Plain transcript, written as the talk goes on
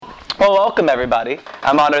Well, welcome everybody.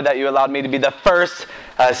 I'm honored that you allowed me to be the first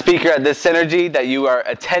speaker at this Synergy that you are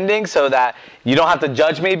attending so that you don't have to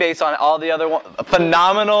judge me based on all the other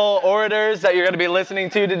phenomenal orators that you're going to be listening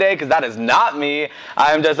to today, because that is not me.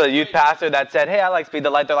 I am just a youth pastor that said, hey, I like Speed the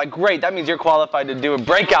Light. They're like, great, that means you're qualified to do a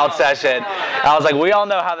breakout session. I was like, we all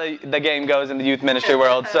know how the game goes in the youth ministry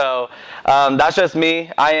world, so that's just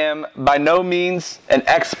me. I am by no means an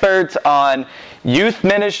expert on youth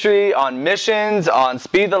ministry, on missions, on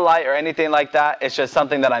Speed the Light, or anything like that. It's just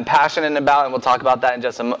something that I'm passionate about, and we'll talk about that in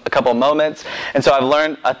just a couple moments. And so I've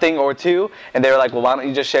learned a thing or two, and they were like, well, why don't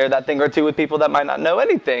you just share that thing or two with people that might not know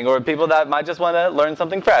anything, or people that might just want to learn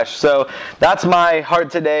something fresh. So that's my heart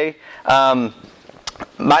today.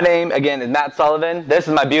 My name, again, is Matt Sullivan. This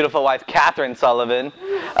is my beautiful wife, Catherine Sullivan.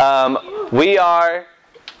 We are,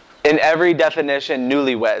 in every definition,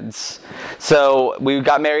 newlyweds. So we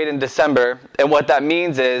got married in December, and what that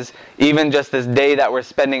means is even just this day that we're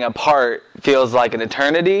spending apart feels like an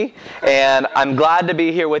eternity, and I'm glad to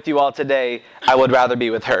be here with you all today. I would rather be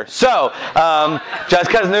with her. So, just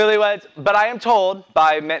because newlyweds, but I am told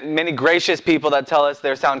by many gracious people that tell us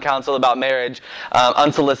their sound counsel about marriage,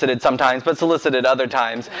 unsolicited sometimes, but solicited other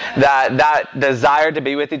times, that desire to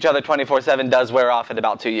be with each other 24/7 does wear off in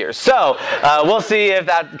about 2 years. So, we'll see if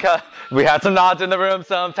that, we had some nods in the room,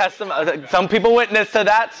 some people witnessed to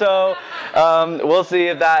that, so we'll see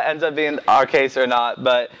if that ends up being our case or not.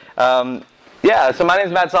 But yeah, so my name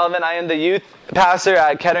is Matt Sullivan. I am the youth pastor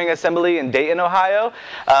at Kettering Assembly in Dayton, Ohio,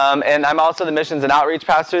 and I'm also the missions and outreach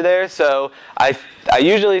pastor there. So I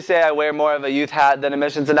usually say I wear more of a youth hat than a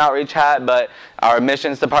missions and outreach hat, but our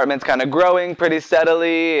missions department's kind of growing pretty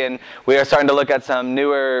steadily, and we are starting to look at some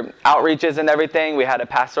newer outreaches and everything. We had a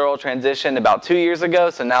pastoral transition about 2 years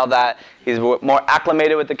ago, so now that he's more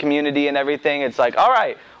acclimated with the community and everything, it's like, all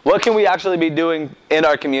right, what can we actually be doing in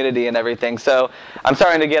our community and everything? So I'm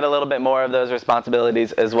starting to get a little bit more of those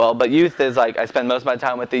responsibilities as well. But youth is like, I spend most of my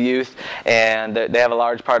time with the youth, and they have a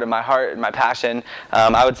large part of my heart and my passion.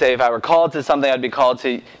 I would say if I were called to something, I'd be called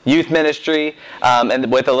to youth ministry,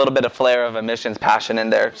 and with a little bit of flair of a missions passion in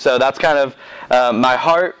there. So that's kind of my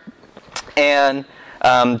heart. And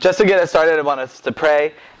just to get us started, I want us to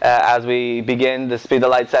pray as we begin the Speed the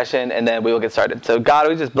Light session, and then we will get started. So God,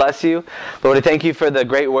 we just bless you. Lord, we thank you for the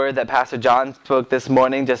great word that Pastor John spoke this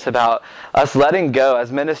morning, just about us letting go.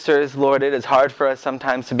 As ministers, Lord, it is hard for us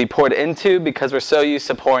sometimes to be poured into because we're so used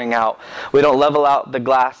to pouring out. We don't level out the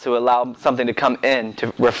glass to allow something to come in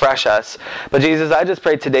to refresh us. But Jesus, I just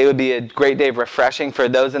pray today would be a great day of refreshing for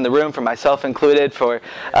those in the room, for myself included, for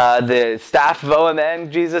the staff of OMN,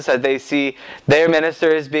 Jesus, as they see their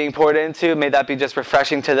ministers being poured into. May that be just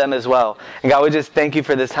refreshing to them as well. And God, we just thank you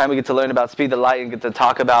for this time we get to learn about Speed the Light and get to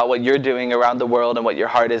talk about what you're doing around the world and what your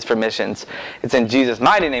heart is for missions. It's in Jesus'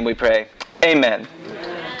 mighty name we pray. Amen.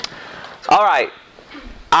 All right.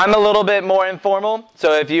 I'm a little bit more informal,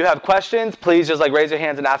 so if you have questions, please just raise your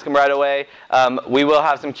hands and ask them right away. We will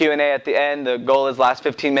have some Q&A at the end. The goal is last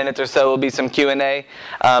 15 minutes or so will be some Q&A.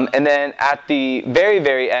 And then at the very,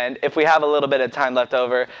 very end, if we have a little bit of time left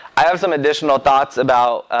over, I have some additional thoughts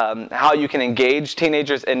about how you can engage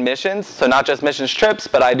teenagers in missions. So not just missions trips,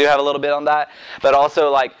 but I do have a little bit on that, but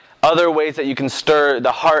also other ways that you can stir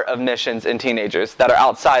the heart of missions in teenagers that are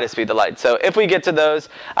outside of Speed the Light. So if we get to those,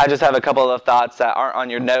 I just have a couple of thoughts that aren't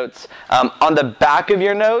on your notes. On the back of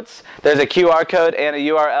your notes, there's a QR code and a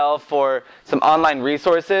URL for some online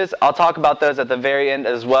resources. I'll talk about those at the very end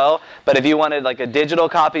as well. But if you wanted a digital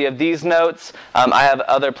copy of these notes, I have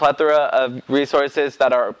other plethora of resources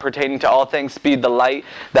that are pertaining to all things Speed the Light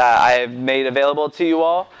that I have made available to you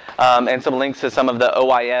all. And some links to some of the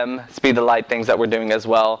OIM Speed the Light things that we're doing as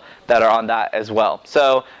well that are on that as well.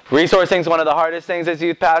 So resourcing is one of the hardest things as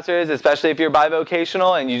youth pastors, especially if you're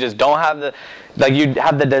bivocational and you just don't have you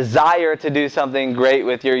have the desire to do something great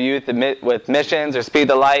with your youth, with missions or Speed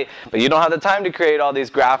the Light, but you don't have the time to create all these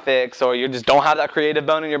graphics, or you just don't have that creative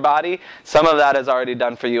bone in your body. Some of that is already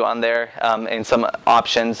done for you on there, and some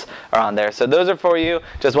options are on there. So those are for you.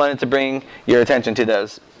 Just wanted to bring your attention to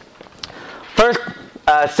those. First,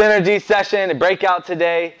 Synergy session, a breakout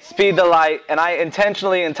today, Speed the Light, and I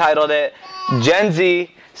intentionally entitled it Gen Z,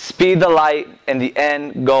 Speed the Light, and the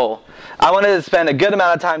End Goal. I wanted to spend a good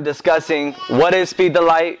amount of time discussing what is Speed the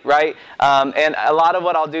Light, right? And a lot of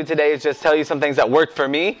what I'll do today is just tell you some things that worked for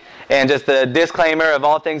me, and just the disclaimer of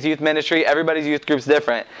all things youth ministry, everybody's youth group's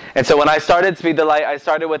different. And so when I started Speed the Light, I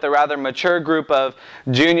started with a rather mature group of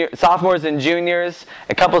sophomores and juniors,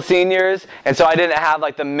 a couple seniors, and so I didn't have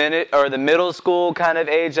the middle school kind of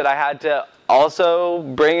age that I had to also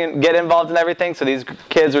get involved in everything. So these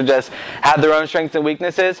kids would just have their own strengths and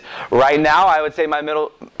weaknesses. Right now, I would say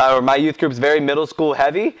my youth group is very middle school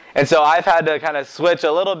heavy, and so I've had to kind of switch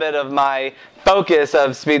a little bit of my focus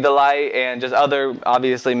of Speed the Light and just other,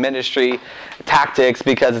 obviously, ministry tactics,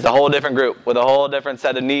 because it's a whole different group with a whole different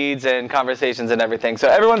set of needs and conversations and everything. So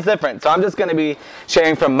everyone's different. So I'm just going to be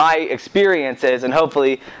sharing from my experiences, and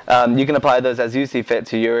hopefully you can apply those as you see fit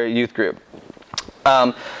to your youth group.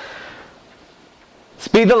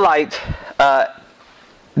 Speed the Light,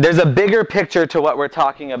 there's a bigger picture to what we're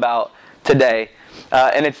talking about today,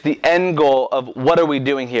 and it's the end goal of what are we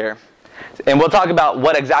doing here. And we'll talk about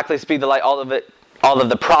what exactly Speed the Light, all of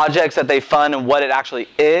the projects that they fund and what it actually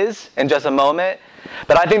is in just a moment.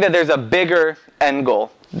 But I think that there's a bigger end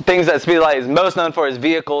goal. Things that Speed the Light is most known for is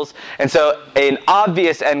vehicles. And so an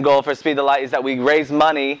obvious end goal for Speed the Light is that we raise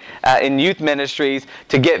money in youth ministries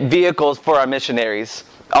to get vehicles for our missionaries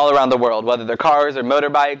all around the world, whether they're cars or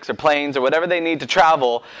motorbikes or planes or whatever they need to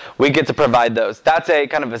travel, we get to provide those. That's a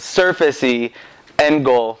kind of a surfacey end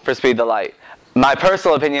goal for Speed the Light. My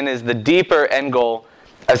personal opinion is the deeper end goal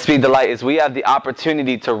of Speed the Light is we have the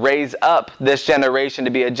opportunity to raise up this generation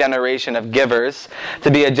to be a generation of givers,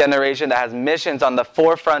 to be a generation that has missions on the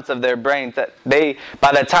forefronts of their brains, that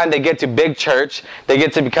by the time they get to big church, they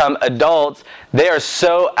get to become adults, they are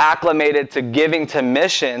so acclimated to giving to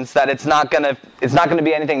missions that it's not going to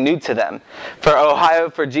be anything new to them. For Ohio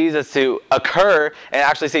for Jesus to occur and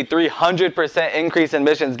actually see 300% increase in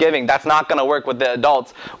missions giving, that's not going to work with the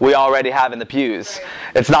adults we already have in the pews.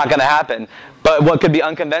 It's not going to happen. But what could be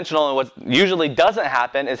unconventional and what usually doesn't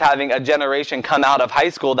happen is having a generation come out of high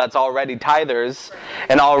school that's already tithers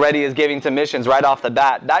and already is giving to missions right off the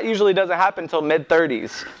bat. That usually doesn't happen until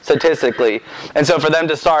mid-30s, statistically. And so for them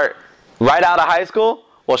to start right out of high school,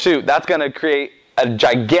 well, shoot, that's going to create a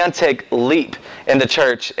gigantic leap in the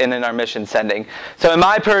church and in our mission sending. So in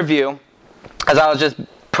my purview, as I was just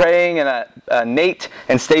praying, and Nate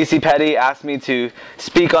and Stacy Petty asked me to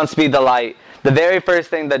speak on Speed the Light, the very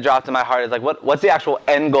first thing that dropped in my heart is like, what's the actual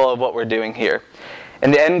end goal of what we're doing here?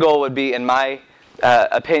 And the end goal would be, in my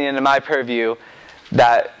opinion, in my purview,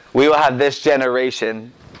 that we will have this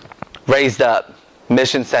generation raised up,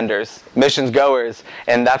 mission senders, missions goers,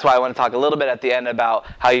 and that's why I want to talk a little bit at the end about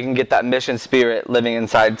how you can get that mission spirit living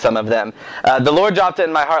inside some of them. The Lord dropped it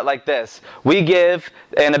in my heart like this. We give,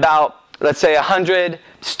 and about, let's say 100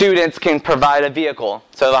 students can provide a vehicle.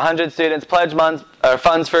 So 100 students pledge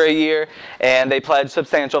funds for a year, and they pledge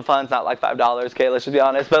substantial funds, not like $5, okay, let's just be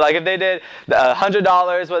honest. But like if they did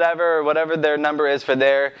 $100, whatever their number is for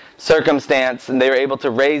their circumstance, and they were able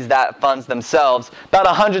to raise that funds themselves, about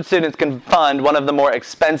 100 students can fund one of the more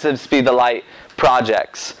expensive Speed the Light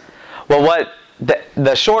projects. Well, what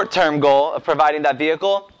the short-term goal of providing that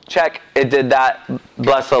vehicle, check, it did that,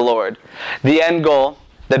 bless the Lord. The end goal,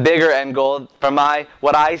 the bigger end goal from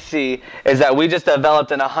what I see is that we just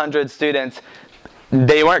developed in 100 students.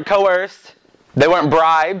 They weren't coerced. They weren't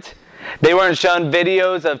bribed. They weren't shown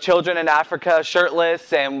videos of children in Africa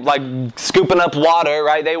shirtless and like scooping up water,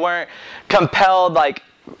 right? They weren't compelled like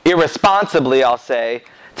irresponsibly, I'll say,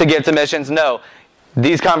 to give to missions. No.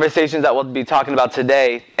 These conversations that we'll be talking about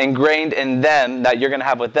today, ingrained in them, that you're going to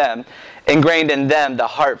have with them, ingrained in them the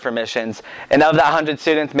heart for missions. And of that 100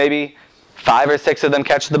 students, maybe 5 or 6 of them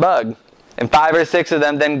catch the bug, and 5 or 6 of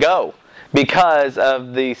them then go because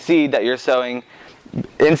of the seed that you're sowing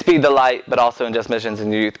in Speed the Light, but also in Just Missions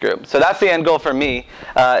in your youth group. So that's the end goal for me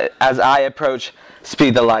as I approach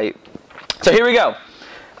Speed the Light. So here we go.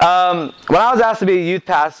 When I was asked to be a youth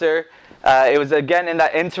pastor, it was again in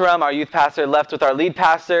that interim, our youth pastor left with our lead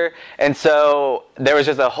pastor, and so there was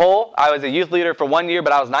just a hole. I was a youth leader for 1 year,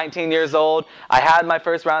 but I was 19 years old. I had my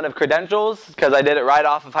first round of credentials because I did it right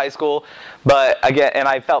off of high school, but again, and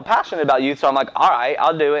I felt passionate about youth, so I'm like, all right,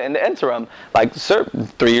 I'll do it in the interim. Like, sir,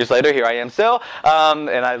 3 years later, here I am still,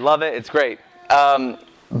 and I love it. It's great.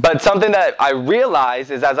 But something that I realized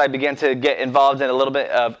is as I began to get involved in a little bit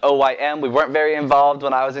of OYM, we weren't very involved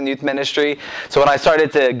when I was in youth ministry. So when I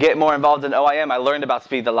started to get more involved in OYM, I learned about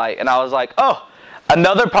Speed the Light. And I was like, oh,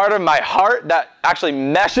 another part of my heart that actually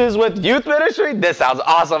meshes with youth ministry? This sounds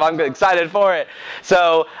awesome. I'm excited for it.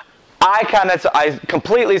 So I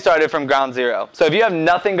completely started from ground zero. So if you have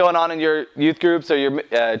nothing going on in your youth groups or your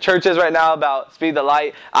churches right now about Speed the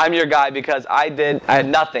Light, I'm your guy because I had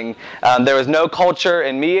nothing. There was no culture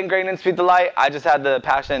in me ingrained in Speed the Light. I just had the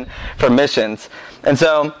passion for missions. And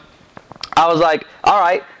so I was like, all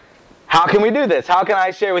right, how can we do this? How can I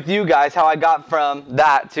share with you guys how I got from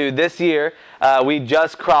that to this year? We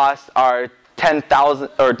just crossed our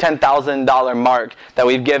 $10,000 mark that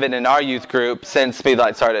we've given in our youth group since Speed the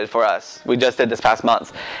Light started for us. We just did this past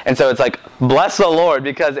month. And so it's like, bless the Lord,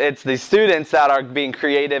 because it's the students that are being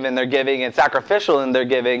creative in their giving and sacrificial in their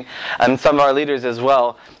giving, and some of our leaders as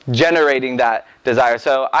well, generating that desire.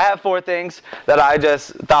 So I have 4 things that I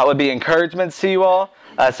just thought would be encouragements to you all.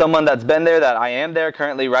 Someone that's been there, that I am there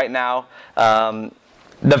currently right now.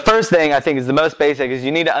 The first thing I think is the most basic is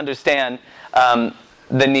you need to understand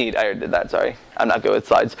the need. I already did that, sorry. I'm not good with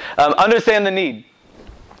slides. Understand the need.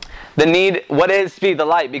 The need, what is Speed the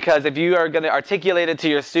Light? Because if you are going to articulate it to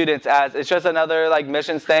your students as it's just another like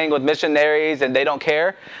missions thing with missionaries and they don't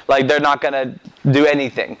care, like they're not going to do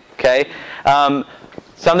anything, okay?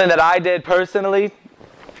 Something that I did personally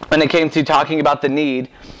when it came to talking about the need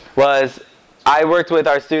was I worked with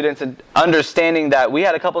our students and understanding that we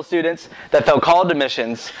had a couple students that felt called to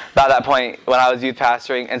missions by that point when I was youth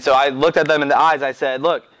pastoring. And so I looked at them in the eyes. I said,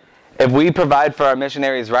 look, if we provide for our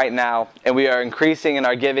missionaries right now and we are increasing in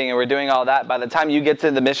our giving and we're doing all that, by the time you get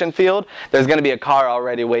to the mission field, there's going to be a car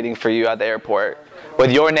already waiting for you at the airport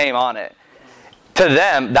with your name on it. To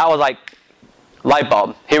them, that was like, light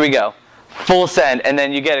bulb. Here we go. Full send. And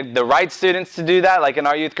then you get the right students to do that. Like in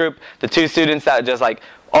our youth group, the 2 students that just like,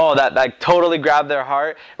 that like totally grabbed their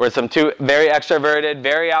heart were some 2 very extroverted,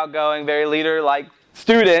 very outgoing, very leader-like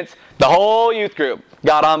students. The whole youth group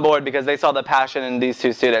got on board because they saw the passion in these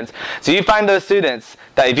 2 students. So you find those students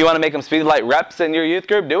that if you want to make them Speed the Light reps in your youth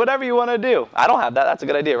group, do whatever you want to do. I don't have that. That's a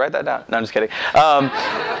good idea. Write that down. No, I'm just kidding.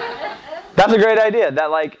 That's a great idea.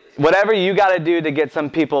 That like whatever you got to do to get some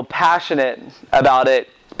people passionate about it.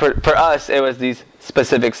 For us, it was these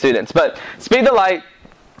specific students. But Speed the Light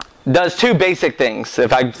does 2 basic things.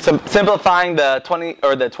 If I'm simplifying the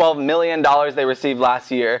 $12 million they received last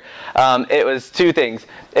year, it was 2 things.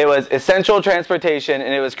 It was essential transportation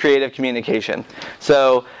and it was creative communication.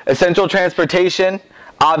 So essential transportation,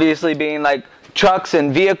 obviously being like trucks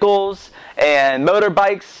and vehicles and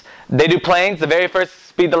motorbikes. They do planes. The very first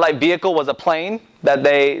Speed the Light vehicle was a plane that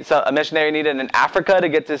a missionary needed in Africa to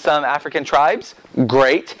get to some African tribes.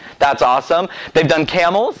 Great. That's awesome. They've done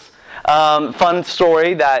camels. Fun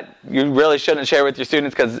story that you really shouldn't share with your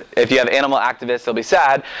students because if you have animal activists, they'll be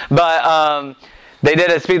sad. But they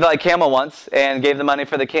did a Speed the Light camel once and gave the money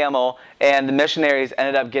for the camel, and the missionaries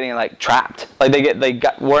ended up getting like trapped. Like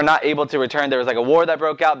were not able to return. There was like a war that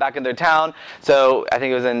broke out back in their town. So I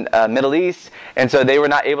think it was in Middle East, and so they were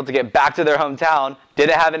not able to get back to their hometown.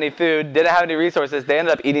 Didn't have any food, didn't have any resources. They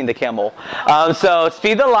ended up eating the camel. So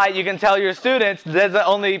Speed the Light, you can tell your students, doesn't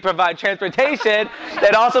only provide transportation,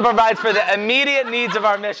 it also provides for the immediate needs of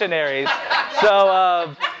our missionaries.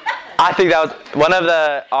 So I think that was one of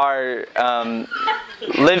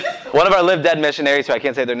our Live Dead missionaries, who I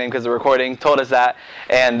can't say their name because of the recording, told us that,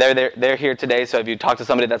 and they're here today. So if you talk to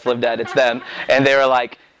somebody that's Live Dead, it's them, and they were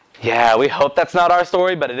like, yeah, we hope that's not our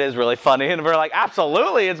story, but it is really funny. And we're like,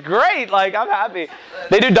 absolutely, it's great. Like, I'm happy.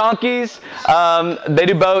 They do donkeys. They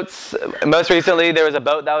do boats. Most recently, there was a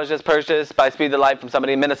boat that was just purchased by Speed the Light from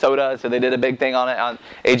somebody in Minnesota. So they did a big thing on it on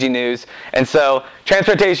AG News. And so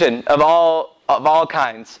transportation of all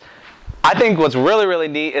kinds. I think what's really, really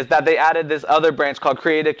neat is that they added this other branch called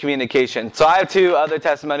creative communication. So I have 2 other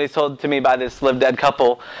testimonies told to me by this Live Dead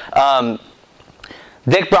couple.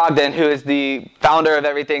 Dick Brogden, who is the founder of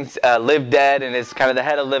everything Live Dead and is kind of the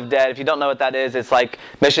head of Live Dead. If you don't know what that is, it's like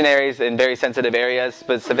missionaries in very sensitive areas,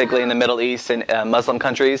 specifically in the Middle East and Muslim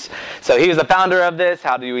countries. So he was the founder of this.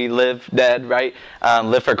 How do we live dead, right?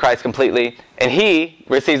 Live for Christ completely. And he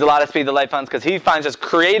receives a lot of Speed the Light funds because he finds just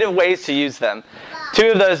creative ways to use them.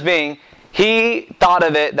 2 of those being, he thought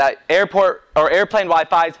of it that airport or airplane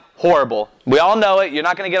Wi-Fi is horrible. We all know it. You're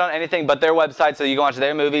not going to get on anything but their website, so you can watch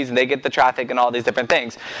their movies and they get the traffic and all these different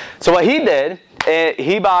things. So what he did,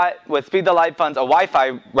 he bought, with Speed the Light funds, a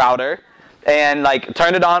Wi-Fi router and like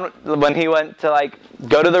turned it on when he went to like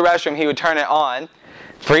go to the restroom. He would turn it on.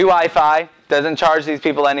 Free Wi-Fi, doesn't charge these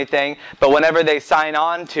people anything, but whenever they sign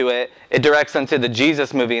on to it, it directs them to the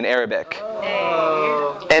Jesus movie in Arabic.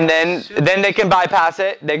 Oh. And then they can bypass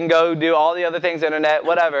it. They can go do all the other things, internet,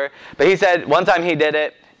 whatever. But he said one time he did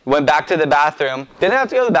it, went back to the bathroom, didn't have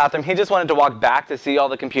to go to the bathroom, he just wanted to walk back to see all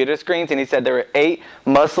the computer screens, and he said there were 8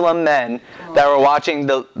 Muslim men that were watching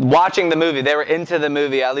the movie. They were into the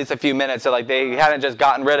movie at least a few minutes, so like they hadn't just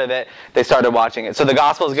gotten rid of it, they started watching it. So the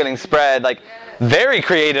gospel is getting spread like very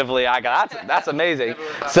creatively. That's amazing.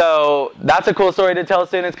 So that's a cool story to tell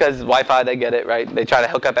students because Wi-Fi, they get it, right? They try to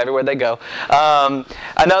hook up everywhere they go.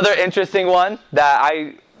 Another interesting one that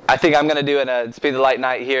I think I'm going to do in a Speed the Light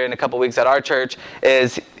night here in a couple weeks at our church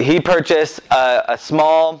is he purchased a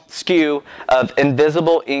small SKU of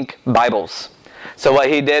invisible ink Bibles. So what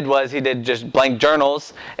he did was he did just blank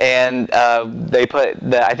journals, and they put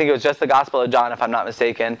I think it was just the Gospel of John, if I'm not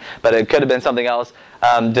mistaken, but it could have been something else.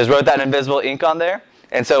 Just wrote that in invisible ink on there,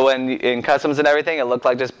 and so when in customs and everything, it looked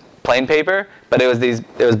like just plain paper, but it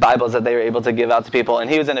was Bibles that they were able to give out to people. And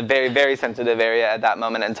he was in a very, very sensitive area at that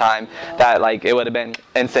moment in time that like it would have been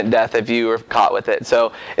instant death if you were caught with it.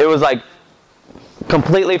 So it was like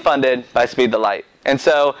completely funded by Speed the Light. And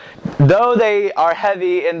so though they are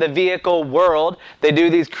heavy in the vehicle world, they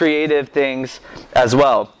do these creative things as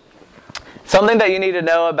well. Something that you need to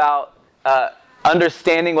know about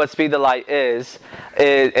understanding what Speed the Light is,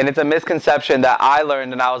 and it's a misconception that I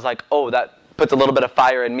learned, and I was like, oh, that puts a little bit of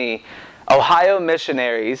fire in me. Ohio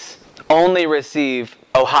missionaries only receive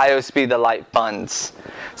Ohio Speed the Light funds.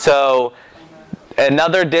 So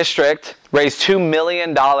another district raised $2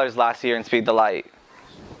 million last year in Speed the Light.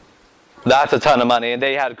 That's a ton of money, and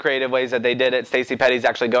they had creative ways that they did it. Stacey Petty's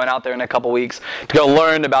actually going out there in a couple weeks to go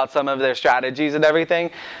learn about some of their strategies and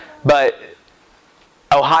everything. But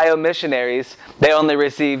Ohio missionaries, they only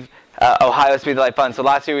receive Ohio Speed the Light funds. So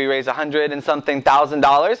last year we raised $100 and something thousand.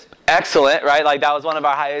 Excellent, right? Like that was one of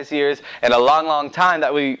our highest years in a long, long time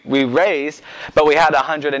that we raised, but we had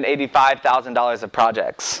 $185,000 of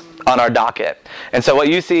projects on our docket. And so what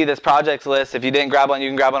you see, this projects list, if you didn't grab one, you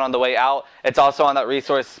can grab one on the way out. It's also on that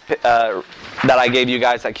resource that I gave you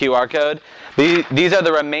guys, that QR code. These are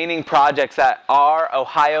the remaining projects that our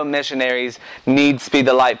Ohio missionaries need Speed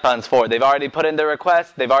the Light funds for. They've already put in their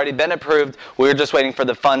request. They've already been approved. We're just waiting for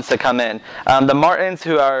the funds to come in. The Martins,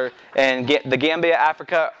 who are in the Gambia,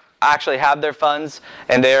 Africa, actually have their funds,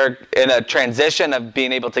 and they're in a transition of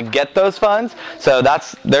being able to get those funds. So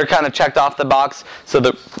they're kind of checked off the box. So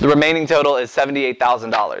the remaining total is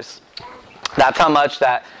 $78,000. That's how much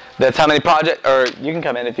that's how many projects, or you can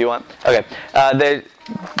come in if you want. Okay.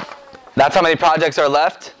 That's how many projects are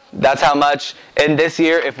left. That's how much in this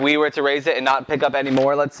year, if we were to raise it and not pick up any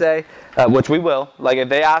more, let's say, which we will. Like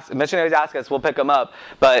if missionaries ask us, we'll pick them up.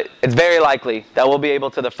 But it's very likely that we'll be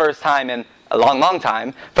able to, the first time in a long, long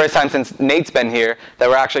time, first time since Nate's been here, that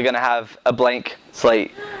we're actually going to have a blank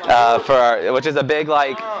slate which is a big,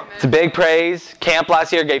 it's a big praise. Camp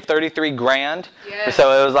last year gave $33,000. Yes.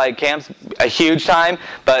 So it was like camp's a huge time.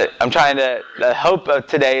 But I'm trying to, the hope of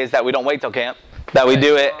today is that we don't wait till camp, that we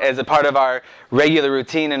do it as a part of our regular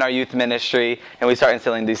routine in our youth ministry, and we start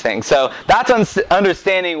instilling these things. So that's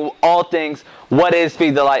understanding all things. What is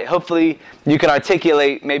Speed the Light? Hopefully you can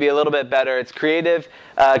articulate maybe a little bit better. It's creative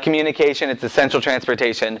communication. It's essential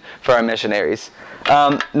transportation for our missionaries.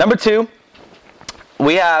 Number 2,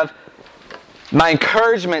 we have, my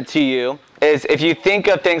encouragement to you is, if you think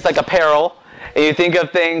of things like apparel, and you think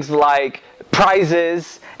of things like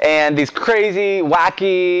prizes and these crazy,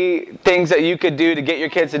 wacky things that you could do to get your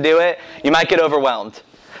kids to do it, you might get overwhelmed.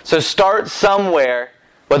 So start somewhere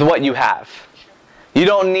with what you have. You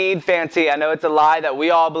don't need fancy. I know it's a lie that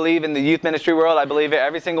we all believe in the youth ministry world. I believe it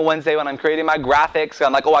every single Wednesday when I'm creating my graphics.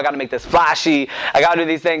 I'm like, oh, I got to make this flashy. I got to do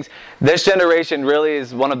these things. This generation really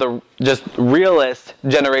is one of the just realist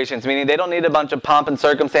generations, meaning they don't need a bunch of pomp and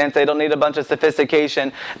circumstance. They don't need a bunch of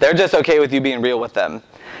sophistication. They're just okay with you being real with them.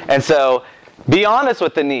 And so be honest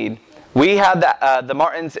with the need. We had the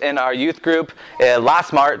Martins in our youth group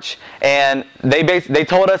last March, and they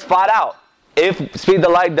told us flat out, if Speed the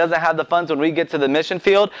Light doesn't have the funds when we get to the mission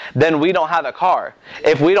field, then we don't have a car.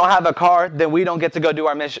 If we don't have a car, then we don't get to go do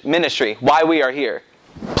our ministry. Why we are here.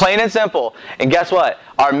 Plain and simple. And guess what?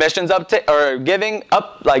 Our missions giving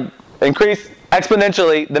up, increase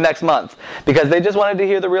exponentially the next month, because they just wanted to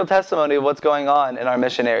hear the real testimony of what's going on in our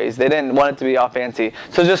missionaries. They didn't want it to be all fancy.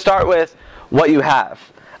 So just start with what you have.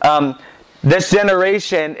 This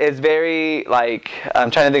generation is very, I'm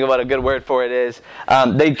trying to think of what a good word for it is.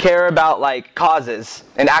 They care about causes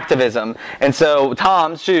and activism. And so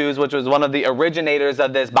Tom's Shoes, which was one of the originators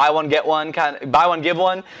of this buy one give one kind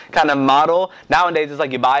of model, nowadays it's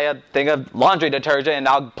like you buy a thing of laundry detergent and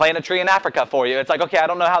I'll plant a tree in Africa for you. It's like, okay, I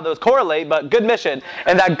don't know how those correlate, but good mission.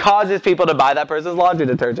 And that causes people to buy that person's laundry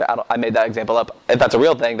detergent. I made that example up. If that's a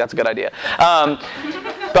real thing, that's a good idea.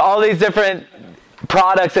 But all these different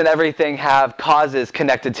products and everything have causes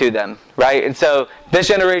connected to them, right? And so this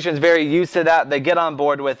generation is very used to that. They get on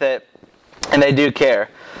board with it, and they do care.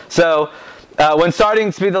 So when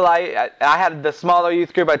starting Speed the Light, I had the smaller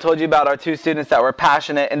youth group. I told you about our 2 students that were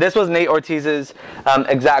passionate, and this was Nate Ortiz's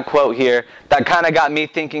exact quote here that kind of got me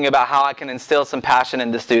thinking about how I can instill some passion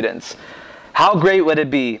into students. How great would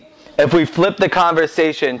it be if we flip the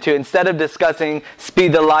conversation to, instead of discussing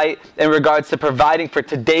Speed the Light in regards to providing for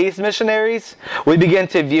today's missionaries, we begin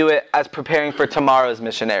to view it as preparing for tomorrow's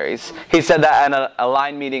missionaries. He said that at a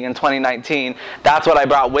line meeting in 2019. That's what I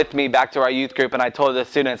brought with me back to our youth group, and I told the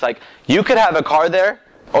students, like, you could have a car there,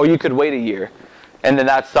 or you could wait a year. And then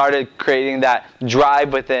that started creating that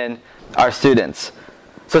drive within our students.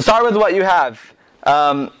 So start with what you have.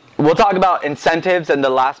 We'll talk about incentives in the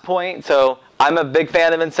last point. So I'm a big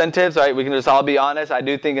fan of incentives, right? We can just all be honest. I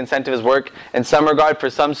do think incentives work in some regard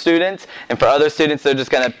for some students, and for other students, they're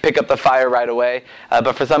just going to pick up the fire right away.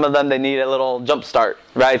 But for some of them, they need a little jump start,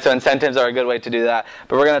 right? So incentives are a good way to do that.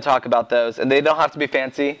 But we're going to talk about those, and they don't have to be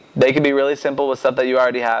fancy. They can be really simple with stuff that you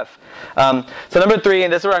already have. So number 3,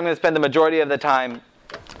 and this is where I'm going to spend the majority of the time,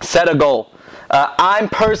 set a goal. I'm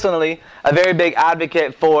personally a very big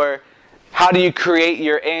advocate for how do you create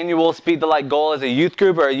your annual Speed the Light goal as a youth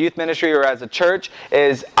group or a youth ministry or as a church.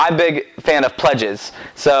 I'm a big fan of pledges.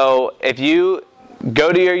 So if you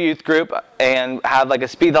go to your youth group and have like a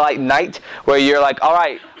Speed the Light night where you're like, all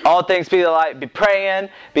right, all things Speed the Light, be praying,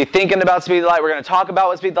 be thinking about Speed the Light. We're going to talk about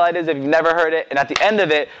what Speed the Light is if you've never heard it. And at the end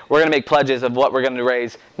of it, we're going to make pledges of what we're going to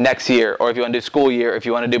raise next year, or if you want to do school year, if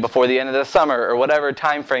you want to do before the end of the summer, or whatever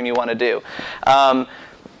time frame you want to do. I'm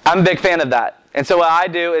a big fan of that. And so what I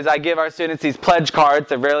do is I give our students these pledge cards.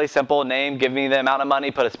 They're really simple. Name, give me the amount of money,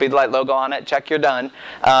 put a Speed the Light logo on it, check, you're done.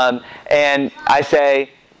 And I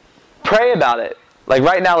say, pray about it. Like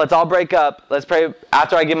right now, let's all break up. Let's pray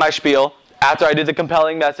after I give my spiel, after I do the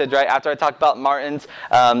compelling message, right? After I talk about Martins.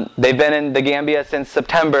 They've been in the Gambia since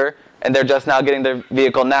September, and they're just now getting their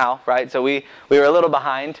vehicle now, right? So we were a little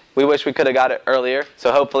behind. We wish we could have got it earlier.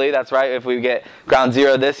 So hopefully, that's right, if we get ground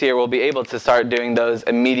zero this year, we'll be able to start doing those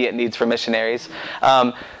immediate needs for missionaries.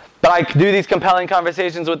 But I do these compelling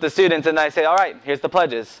conversations with the students, and I say, all right, here's the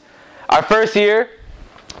pledges. Our first year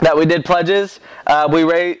that we did pledges,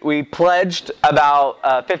 we pledged about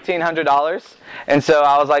 $1,500. And so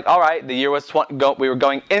I was like, all right, the year was we were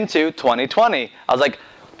going into 2020. I was like,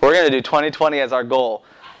 we're going to do 2020 as our goal.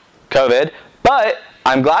 COVID, but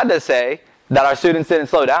I'm glad to say that our students didn't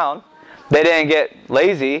slow down. They didn't get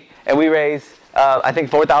lazy, and we raised, I think,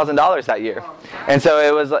 $4,000 that year. And so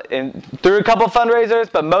it was through a couple fundraisers,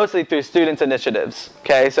 but mostly through students' initiatives.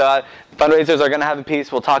 Okay, so fundraisers are going to have a piece.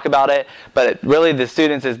 We'll talk about it, but really the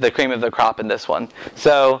students is the cream of the crop in this one.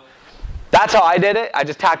 So that's how I did it. I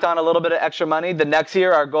just tacked on a little bit of extra money. The next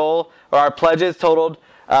year, our goal or our pledges totaled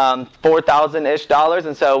 $4,000-ish,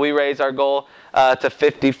 and so we raised our goal to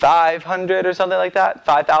 $5,500 or something like that,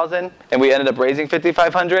 $5,000, and we ended up raising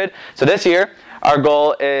 $5,500. So this year, our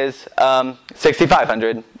goal is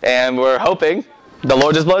 $6,500, and we're hoping the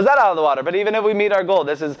Lord just blows that out of the water. But even if we meet our goal,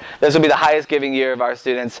 this will be the highest giving year of our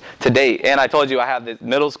students to date. And I told you I have the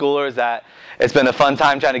middle schoolers that it's been a fun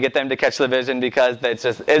time trying to get them to catch the vision, because it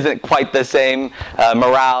just isn't quite the same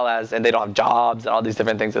morale and they don't have jobs and all these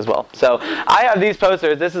different things as well. So I have these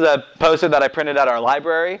posters. This is a poster that I printed at our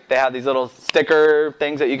library. They have these little sticker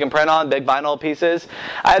things that you can print on, big vinyl pieces.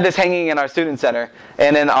 I have this hanging in our student center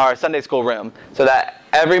and in our Sunday school room, so that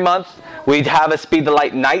every month we have a Speed the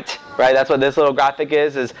Light night, right? That's what this little graphic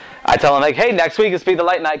is I tell them, like, hey, next week is Speed the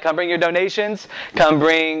Light night. Come bring your donations. Come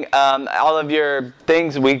bring all of your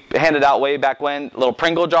things. We handed out way back when little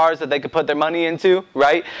Pringle jars that they could put their money into,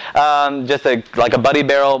 right? Just like a Buddy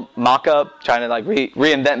Barrel mock-up, trying to like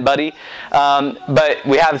reinvent Buddy. But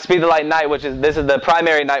we have Speed the Light night, this is the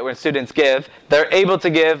primary night where students give. They're able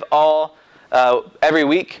to give all every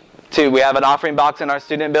week. We have an offering box in our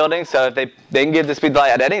student building, so if they can give to Speed the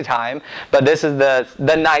Light at any time, but this is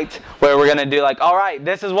the night where we're going to do like, all right,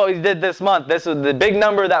 this is what we did this month. This is the big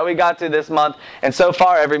number that we got to this month, and so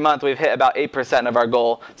far every month we've hit about 8% of our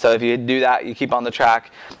goal. So if you do that, you keep on the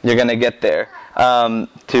track, you're going to get there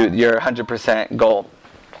to your 100% goal.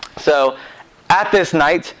 So at this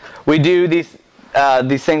night, we do these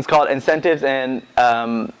things called incentives and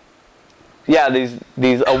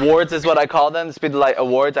these awards is what I call them, Speed the Light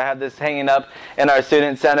Awards. I have this hanging up in our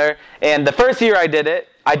student center. And the first year I did it,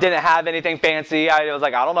 I didn't have anything fancy. I was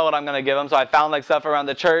like, I don't know what I'm going to give them. So I found like stuff around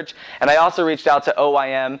the church. And I also reached out to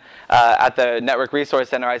OIM at the Network Resource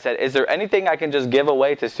Center. I said, is there anything I can just give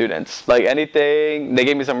away to students? Like anything? They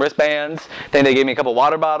gave me some wristbands. Then they gave me a couple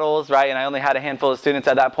water bottles, right? And I only had a handful of students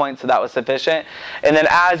at that point, so that was sufficient. And then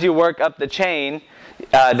as you work up the chain,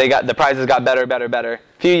 the prizes got better.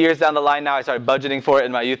 few years down the line now, I started budgeting for it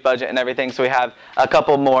in my youth budget and everything. So we have a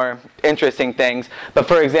couple more interesting things. But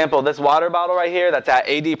for example, this water bottle right here that's at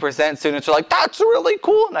 80%, students are like, that's really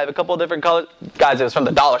cool. And I have a couple different colors. Guys, it was from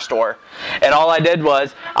the dollar store. And all I did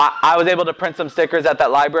was, I was able to print some stickers at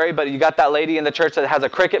that library, but you got that lady in the church that has a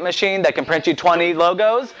Cricut machine that can print you 20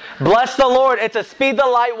 logos. Bless the Lord, it's a Speed the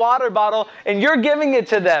Light water bottle, and you're giving it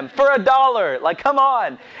to them for $1. Like, come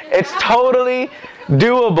on. It's totally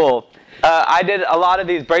doable. I did a lot of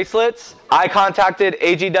these bracelets. I contacted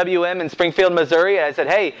AGWM in Springfield, Missouri, and I said,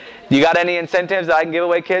 hey, you got any incentives that I can give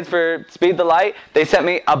away kids for Speed the Light? They sent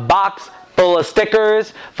me a box full of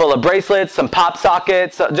stickers, full of bracelets, some pop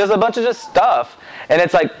sockets, just a bunch of just stuff. And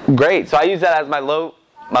it's like, great. So I use that as my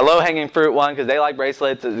low-hanging fruit one because they like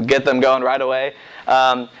bracelets, to get them going right away.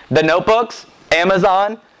 The notebooks,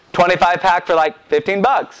 Amazon, 25-pack for like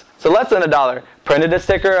 $15. So less than $1. Printed a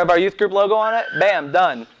sticker of our youth group logo on it. Bam,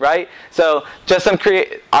 done, right? So just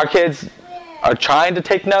our kids are trying to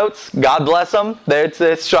take notes. God bless them. It's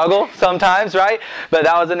a struggle sometimes, right? But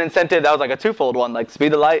that was an incentive. That was like a twofold one, like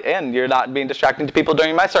Speed the Light, and you're not being distracting to people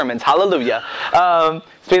during my sermons. Hallelujah.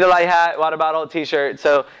 Speed the Light hat, water bottle, t-shirt.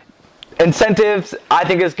 So incentives, I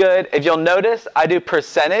think, is good. If you'll notice, I do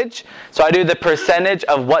percentage. So I do the percentage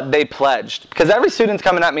of what they pledged. Because every student's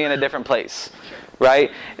coming at me in a different place,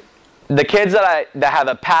 right? The kids that have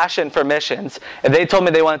a passion for missions, if they told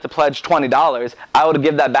me they wanted to pledge $20, I would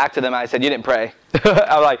give that back to them. I said, you didn't pray.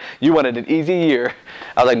 I was like, you wanted an easy year.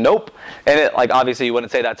 I was like, nope. And it, like, obviously you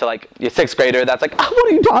wouldn't say that to like your sixth grader. That's like, what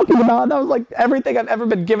are you talking about? That was like everything I've ever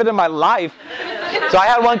been given in my life. So I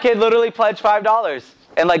had one kid literally pledge $5.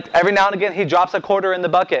 And like every now and again, he drops a quarter in the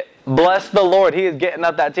bucket. Bless the Lord, he is getting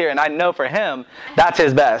up that tier. And I know for him, that's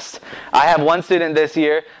his best. I have one student this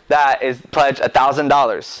year that is pledged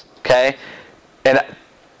 $1,000. Okay? And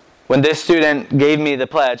when this student gave me the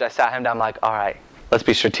pledge, I sat him down, I'm like, all right, let's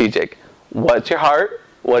be strategic. What's your heart?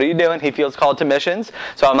 What are you doing? He feels called to missions.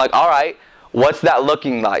 So I'm like, all right, what's that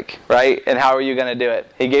looking like, right? And how are you going to do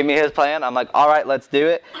it? He gave me his plan. I'm like, all right, let's do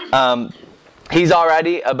it. He's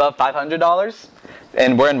already above $500.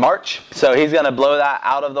 And we're in March, so he's going to blow that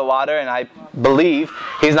out of the water, and I believe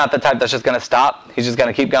he's not the type that's just going to stop. He's just going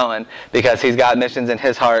to keep going because he's got missions in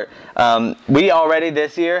his heart. We already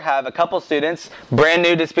this year have a couple students, brand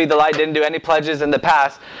new to Speed the Light, didn't do any pledges in the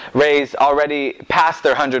past, raised already past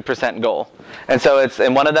their 100% goal. And so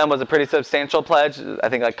and one of them was a pretty substantial pledge, I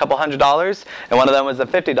think like a couple $100, and one of them was a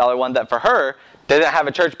 $50 one that for her, didn't have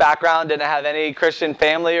a church background, didn't have any Christian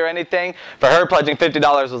family or anything. For her, pledging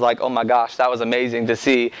 $50 was like, oh my gosh, that was amazing to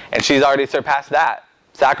see. And she's already surpassed that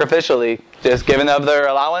sacrificially, just giving of their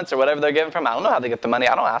allowance or whatever they're given from. I don't know how they get the money.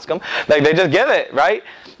 I don't ask them. Like, they just give it, right?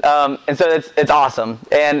 And so it's awesome.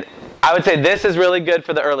 And I would say this is really good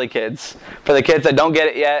for the early kids. For the kids that don't get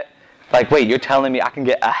it yet, like, wait, you're telling me I can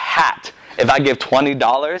get a hat if I give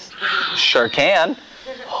 $20? Sure can.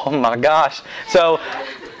 Oh my gosh. So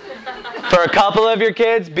for a couple of your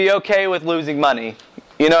kids, be okay with losing money.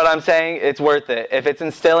 You know what I'm saying? It's worth it. If it's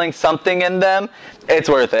instilling something in them, it's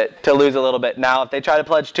worth it to lose a little bit. Now, if they try to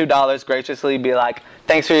pledge $2, graciously be like,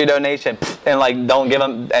 thanks for your donation, and like, don't give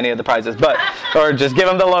them any of the prizes, or just give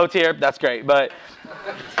them the low tier. That's great. But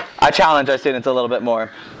I challenge our students a little bit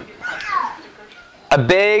more. A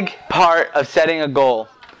big part of setting a goal,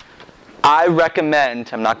 I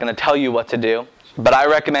recommend, I'm not going to tell you what to do, but I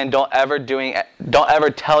recommend don't ever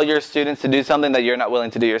tell your students to do something that you're not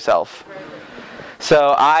willing to do yourself.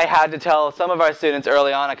 So I had to tell some of our students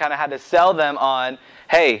early on, I kind of had to sell them on,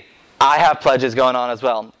 hey, I have pledges going on as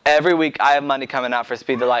well. Every week I have money coming out for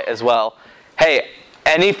Speed the Light as well. Hey,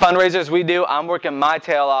 any fundraisers we do, I'm working my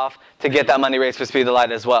tail off to get that money raised for Speed the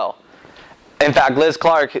Light as well. In fact, Liz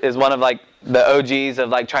Clark is one of like the OGs of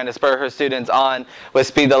like trying to spur her students on with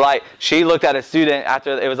Speed the Light. She looked at a student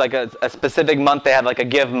after it was like a specific month. They had like a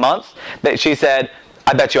give month that she said,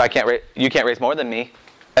 I bet you you can't raise more than me.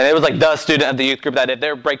 And it was like the student of the youth group that if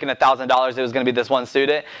they're breaking $1,000, it was going to be this one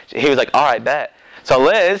student. He was like, all right, bet. So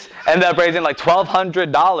Liz ended up raising like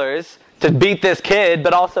 $1,200 to beat this kid,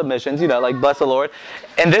 but also missions, like bless the Lord.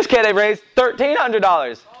 And this kid had raised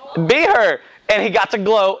 $1,300. Beat her. And he got to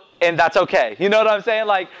gloat, and that's okay. You know what I'm saying?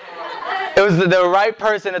 Like, it was the right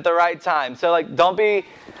person at the right time. So like,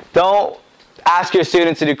 don't ask your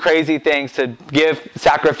students to do crazy things, to give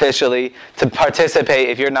sacrificially, to participate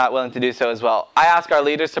if you're not willing to do so as well. I ask our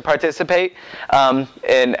leaders to participate,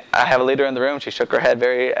 and I have a leader in the room. She shook her head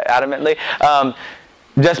very adamantly,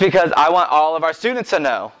 just because I want all of our students to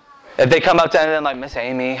know. If they come up to me and like, Miss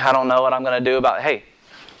Amy, I don't know what I'm going to do about it. Hey,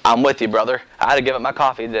 I'm with you, brother. I had to give up my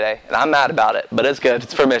coffee today, and I'm mad about it, but it's good.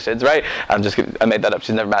 It's for missions, right? I made that up.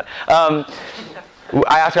 She's never mad.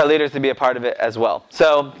 I ask our leaders to be a part of it as well.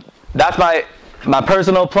 So that's my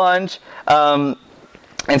personal plunge. And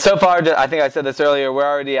so far, I think I said this earlier, we're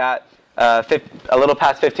already at a little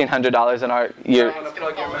past $1,500 in our year.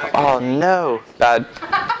 Oh no, bad.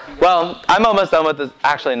 Well, I'm almost done with this.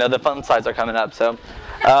 Actually, no, the fun slides are coming up. So,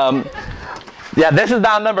 yeah, this is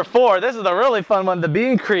now number 4. This is a really fun one, the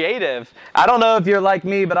being creative. I don't know if you're like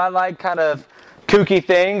me, but I like kind of kooky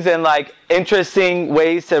things and like interesting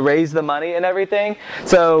ways to raise the money and everything.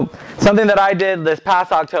 So something that I did this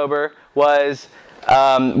past October was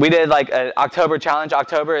we did like an October challenge.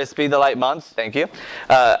 October is Speed the Light month. Thank you.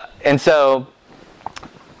 And so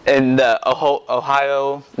in the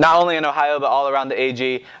Ohio, not only in Ohio, but all around the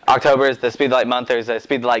AG, October is the Speed the Light month. There's a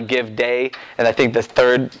Speed the Light Give Day, and I think this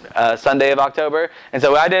third Sunday of October. And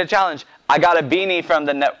so I did a challenge. I got a beanie from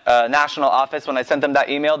the national office. When I sent them that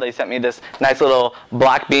email, they sent me this nice little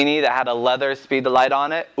black beanie that had a leather Speed the Light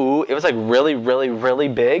on it. Ooh, it was like really, really, really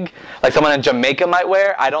big. Like someone in Jamaica might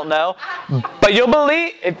wear. I don't know. But you'll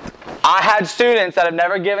believe, I had students that have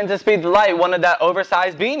never given to Speed the Light wanted that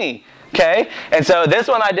oversized beanie. Okay, and so this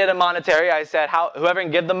one I did a monetary. I said, whoever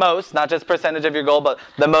can give the most, not just percentage of your goal, but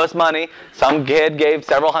the most money. Some kid gave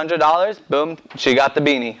several $100s. Boom, she got the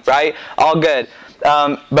beanie, right? All good.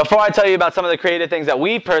 Before I tell you about some of the creative things that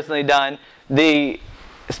we've personally done, the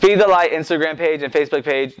Speed the Light Instagram page and Facebook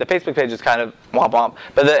page, the Facebook page is kind of womp womp,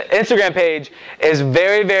 but the Instagram page is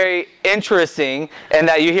very, very interesting in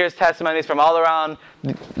that you hear testimonies from all around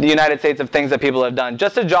the United States of things that people have done.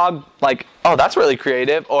 Just a job like, oh, that's really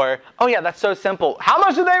creative, or, oh yeah, that's so simple. How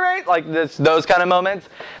much did they rate? Like those kind of moments.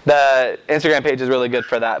 The Instagram page is really good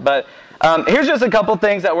for that. But here's just a couple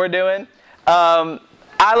things that we're doing.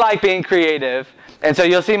 I like being creative. And so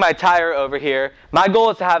you'll see my tire over here. My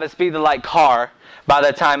goal is to have a Speed the Light car by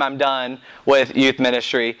the time I'm done with youth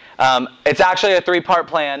ministry. It's actually a 3-part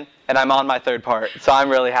plan, and I'm on my 3rd part. So I'm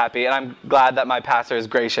really happy, and I'm glad that my pastor is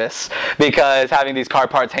gracious, because having these car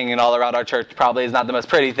parts hanging all around our church probably is not the most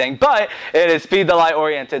pretty thing, but it is Speed the Light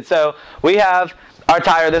oriented. So we have our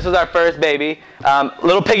tire. This is our first baby.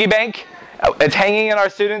 Little piggy bank. It's hanging in our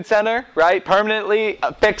student center, right? Permanently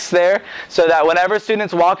fixed there, so that whenever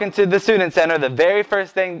students walk into the student center, the very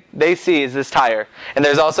first thing they see is this tire. And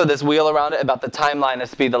there's also this wheel around it about the timeline of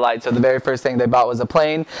Speed the Light. So the very first thing they bought was a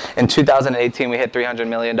plane. In 2018, we hit $300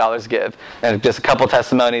 million give. And just a couple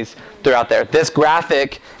testimonies throughout there. This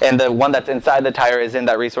graphic and the one that's inside the tire is in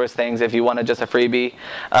that resource things if you wanted just a freebie.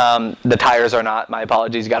 The tires are not. My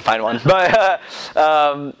apologies. You got to find one. But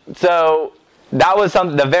so that was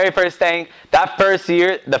the very first thing. That first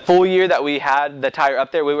year, the full year that we had the tire up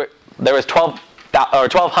there, there was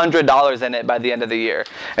 $1,200 in it by the end of the year.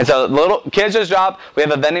 And so little kids just dropped. We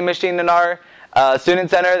have a vending machine in our student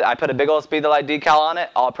center. I put a big old Speed the Light decal on it.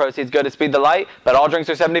 All proceeds go to Speed the Light, but all drinks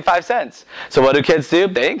are 75 cents. So what do kids do?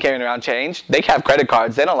 They ain't carrying around change. They have credit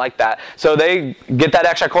cards. They don't like that. So they get that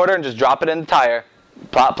extra quarter and just drop it in the tire.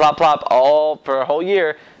 Plop, plop, plop, all for a whole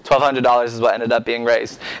year. $1,200 is what ended up being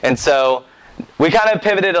raised. And so we kind of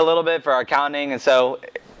pivoted a little bit for our accounting, and so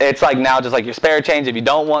it's like now just like your spare change. If you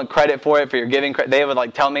don't want credit for it, for your giving, they would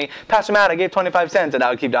like tell me, Pastor Matt, I gave 25 cents, and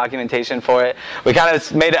I would keep documentation for it. We kind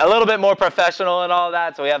of made it a little bit more professional and all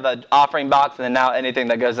that, so we have the offering box, and then now anything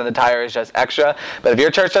that goes in the tire is just extra. But if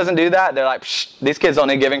your church doesn't do that, they're like, psh, these kids don't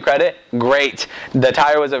need giving credit. Great. The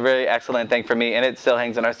tire was a very excellent thing for me, and it still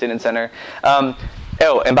hangs in our student center.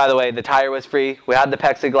 Oh, and by the way, the tire was free. We had the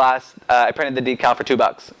plexiglass. I printed the decal for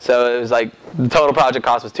 $2. So it was like, the total project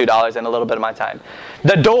cost was $2 and a little bit of my time.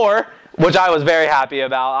 The door, which I was very happy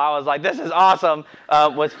about, I was like, this is awesome,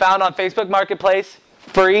 was found on Facebook Marketplace,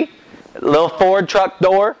 free, little Ford truck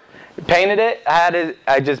door. Painted it.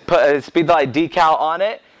 I just put a Speed the Light decal on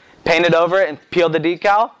it, painted over it, and peeled the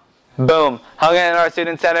decal. Boom. Hung it in our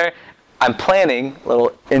student center. I'm planning,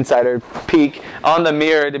 little insider peek, on the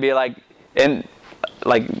mirror to be like,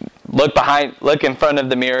 look in front of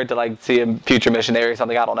the mirror to like see a future missionary or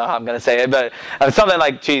something. I don't know how I'm going to say it, but something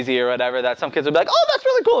like cheesy or whatever that some kids would be like, oh, that's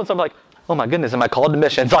really cool. And so I'm like, oh my goodness, am I called to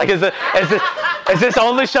missions? Like, is this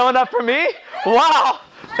only showing up for me? Wow,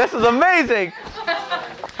 this is amazing.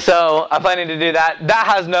 So I'm planning to do that. That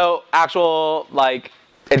has no actual,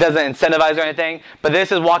 it doesn't incentivize or anything, but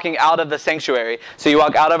this is walking out of the sanctuary. So you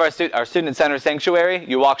walk out of our student center sanctuary,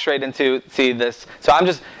 you walk straight into see this. So I'm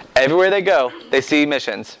just, everywhere they go, they see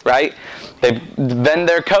missions, right? They vend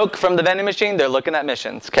their Coke from the vending machine, they're looking at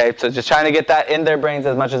missions, okay? So just trying to get that in their brains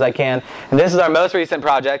as much as I can. And this is our most recent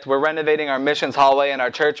project. We're renovating our missions hallway in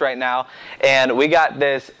our church right now, and we got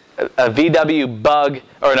this a VW Bug,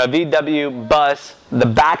 or a VW bus, the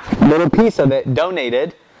back little piece of it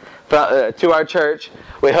donated to our church.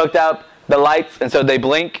 We hooked up the lights, and so they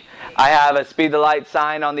blink. I have a Speed the Light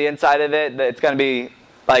sign on the inside of it that's going to be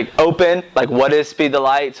like open, like what is Speed the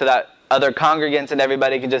Light, so that other congregants and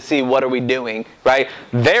everybody can just see what are we doing, right?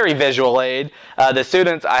 Very visual aid. The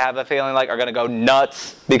students, I have a feeling like, are going to go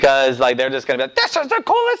nuts because like they're just going to be like, this is the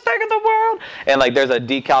coolest thing in the world. And like there's a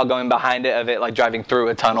decal going behind it of it like driving through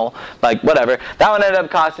a tunnel, like whatever. That one ended up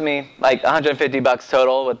costing me like $150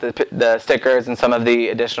 total with the stickers and some of the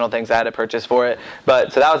additional things I had to purchase for it.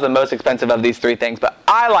 But so that was the most expensive of these three things. But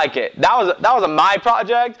I like it. That was my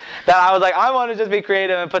project that I was like, I want to just be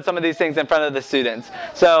creative and put some of these things in front of the students.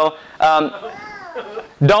 So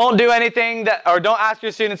don't do anything or don't ask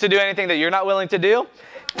your students to do anything that you're not willing to do.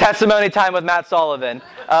 Testimony time with Matt Sullivan.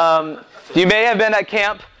 You may have been at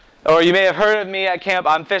camp, or you may have heard of me at camp.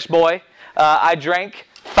 I'm Fish Boy. I drank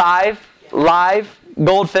 5 live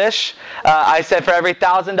goldfish. I said for every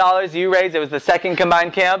 $1,000 you raise, it was the second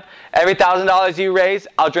combined camp, every $1,000 you raise,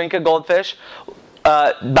 I'll drink a goldfish.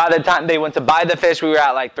 By the time they went to buy the fish, we were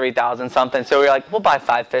at like 3,000 something. So we were like, we'll buy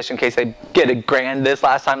 5 fish in case they get $1,000 this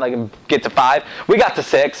last time, like get to 5. We got to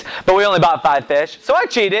 6, but we only bought 5 fish. So I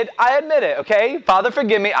cheated. I admit it, okay? Father,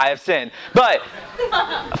 forgive me. I have sinned. But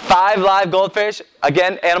 5 live goldfish.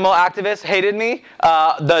 Again, animal activists hated me.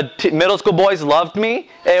 The middle school boys loved me.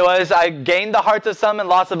 I gained the hearts of some and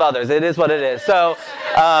lost of others. It is what it is. So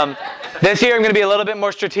this year I'm going to be a little bit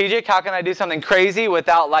more strategic. How can I do something crazy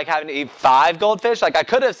without like having to eat 5 goldfish? Like I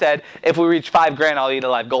could have said, if we reach $5,000, I'll eat a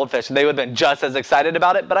live goldfish, and they would have been just as excited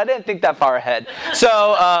about it. But I didn't think that far ahead.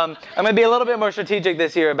 So I'm going to be a little bit more strategic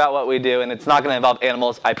this year about what we do, and it's not going to involve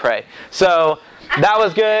animals, I pray. So that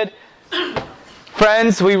was good.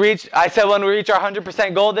 Friends, I said when we reach our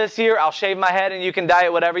 100% goal this year, I'll shave my head and you can dye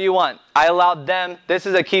it whatever you want. I allowed them, this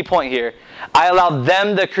is a key point here, I allowed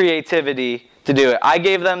them the creativity to do it. I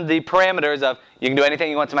gave them the parameters of, you can do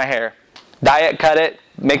anything you want to my hair. Dye it, cut it,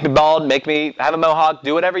 make me bald, make me have a mohawk,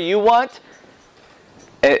 do whatever you want.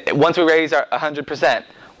 Once we raise our 100%,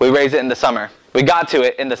 we raise it in the summer. We got to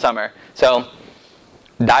it in the summer. So,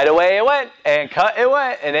 dyed away it went, and cut it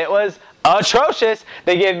went, and it was atrocious.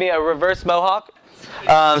 They gave me a reverse mohawk.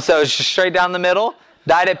 So straight down the middle,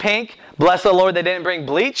 dyed it pink. Bless the Lord they didn't bring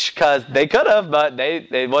bleach, because they could have, but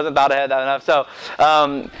they wasn't about to have that enough. So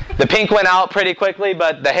the pink went out pretty quickly,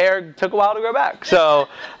 but the hair took a while to grow back. So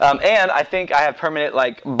and I think I have permanent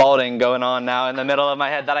like balding going on now in the middle of my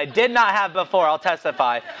head that I did not have before. I'll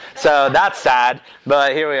testify. So that's sad,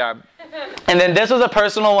 but here we are. And then this was a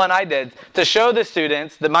personal one I did to show the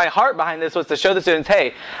students, that my heart behind this was to show the students,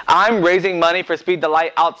 hey, I'm raising money for Speed the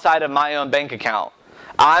Light outside of my own bank account.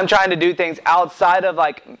 I'm trying to do things outside of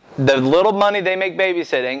like the little money they make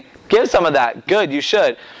babysitting. Give some of that. Good, you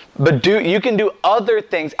should. But you can do other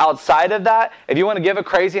things outside of that. If you want to give a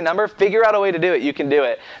crazy number, figure out a way to do it. You can do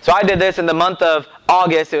it. So I did this in the month of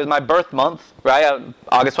August. It was my birth month, right?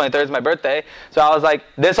 August 23rd is my birthday. So I was like,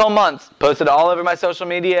 this whole month, posted all over my social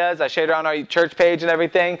medias. I shared it on our church page and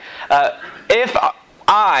everything. If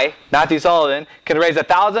I, Matthew Sullivan, can raise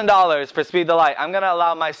 $1,000 for Speed the Light, I'm going to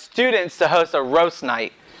allow my students to host a roast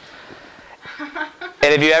night.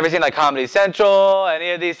 And if you've ever seen like Comedy Central,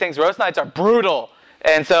 any of these things, roast nights are brutal.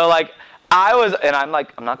 And so like I'm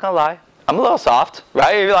like, I'm not going to lie, I'm a little soft,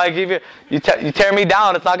 right? Like if you tear me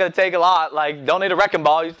down, it's not going to take a lot. Like don't need a wrecking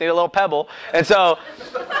ball, you just need a little pebble. And so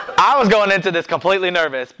I was going into this completely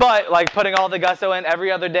nervous, but like putting all the gusto in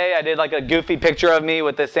every other day. I did like a goofy picture of me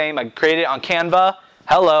with the same, I created it on Canva.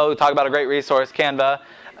 Hello, talk about a great resource, Canva.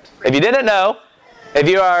 If you didn't know, if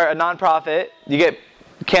you are a nonprofit, you get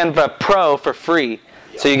Canva Pro for free.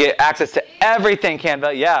 So you get access to everything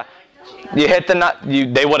Canva. Yeah. You hit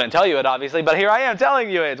they wouldn't tell you it obviously, but here I am telling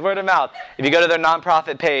you it. It's word of mouth. If you go to their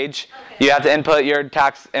nonprofit page, you have to input your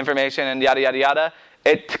tax information and yada, yada, yada.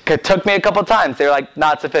 It took me a couple times. They were like,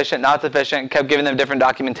 not sufficient, kept giving them different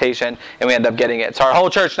documentation, and we ended up getting it. So our whole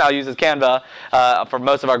church now uses Canva for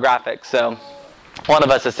most of our graphics. So one of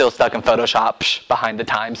us is still stuck in Photoshop behind the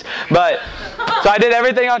times. But so I did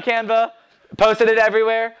everything on Canva, posted it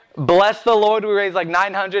everywhere. Bless the Lord, we raised like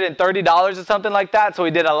 $930 or something like that. So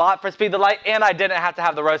we did a lot for Speed the Light, and I didn't have to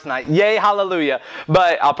have the roast night. Yay, hallelujah.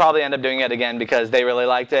 But I'll probably end up doing it again because they really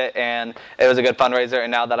liked it, and it was a good fundraiser.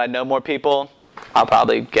 And now that I know more people, I'll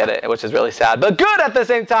probably get it, which is really sad. But good at the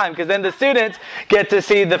same time, because then the students get to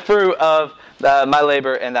see the fruit of my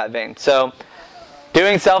labor in that vein. So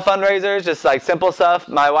doing self-fundraisers, just like simple stuff.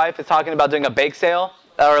 My wife is talking about doing a bake sale.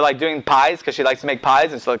 Or like doing pies, because she likes to make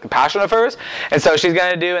pies. It's like a passion of hers. And so she's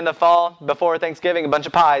going to do in the fall, before Thanksgiving, a bunch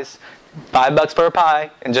of pies. $5 for a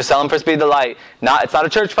pie, and just sell them for Speed the Light. It's not a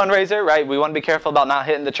church fundraiser, right? We want to be careful about not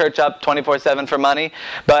hitting the church up 24/7 for money.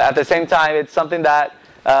 But at the same time, it's something that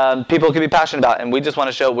people can be passionate about, and we just want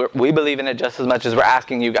to show we believe in it just as much as we're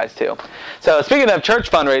asking you guys to. So speaking of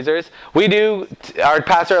church fundraisers, our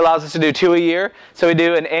pastor allows us to do 2 a year. So we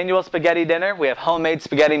do an annual spaghetti dinner. We have homemade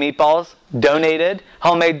spaghetti meatballs donated,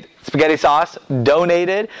 homemade spaghetti sauce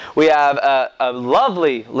donated. We have a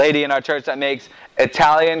lovely lady in our church that makes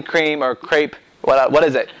Italian cream or crepe, what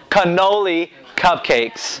is it? Cannoli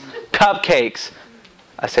cupcakes. Cupcakes.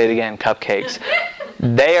 I say it again, cupcakes.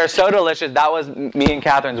 They are so delicious. That was me and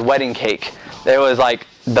Catherine's wedding cake. It was like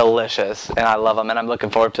delicious, and I love them, and I'm looking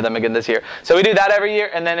forward to them again this year. So we do that every year,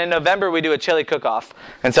 and then in November we do a chili cook-off.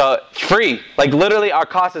 And so free, like literally our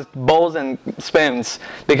cost is bowls and spoons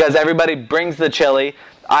because everybody brings the chili.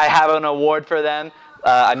 I have an award for them.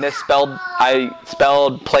 I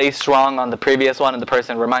spelled place wrong on the previous one, and the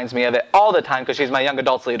person reminds me of it all the time because she's my young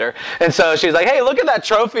adults leader. And so she's like, hey, look at that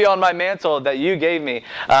trophy on my mantle that you gave me.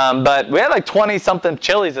 But we had like 20-something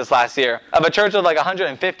chilies this last year of a church of like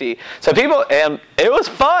 150. So and it was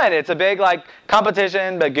fun. It's a big like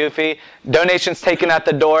competition, but goofy. Donations taken at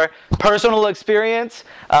the door. Personal experience.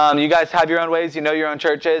 You guys have your own ways. You know your own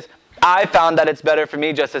churches. I found that it's better for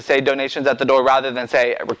me just to say donations at the door rather than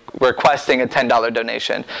say requesting a $10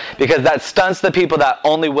 donation. Because that stunts the people that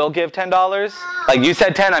only will give $10. Like you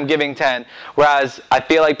said 10, I'm giving 10. Whereas I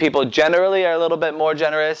feel like people generally are a little bit more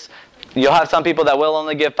generous. You'll have some people that will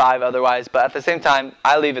only give 5 otherwise, but at the same time,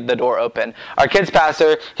 I leave the door open. Our kids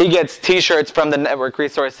pastor, he gets t-shirts from the Network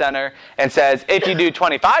Resource Center and says, if you do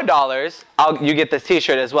 $25, you get this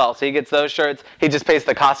t-shirt as well. So he gets those shirts. He just pays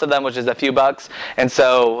the cost of them, which is a few bucks. And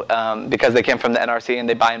so, because they came from the NRC and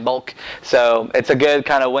they buy in bulk. So it's a good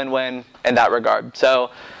kind of win-win in that regard.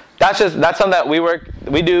 So that's something that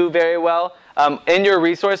we do very well. In your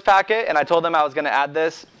resource packet, and I told them I was going to add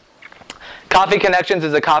this, Coffee Connections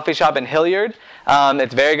is a coffee shop in Hilliard.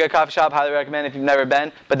 It's a very good coffee shop. Highly recommend if you've never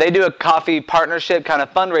been. But they do a coffee partnership kind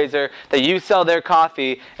of fundraiser that you sell their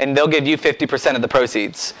coffee and they'll give you 50% of the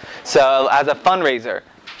proceeds. So as a fundraiser,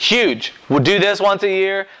 huge. We'll do this once a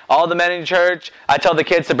year. All the men in church. I tell the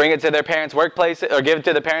kids to bring it to their parents' workplace or give it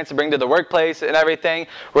to the parents to bring to the workplace and everything.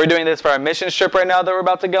 We're doing this for our mission trip right now that we're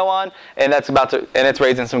about to go on, and it's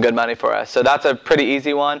raising some good money for us. So that's a pretty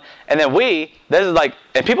easy one. And then this is like,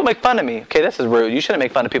 and people make fun of me. Okay, this is rude. You shouldn't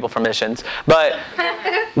make fun of people for missions. But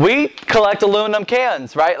we collect aluminum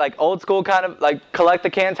cans, right? Like old school kind of like collect the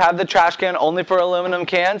cans, have the trash can only for aluminum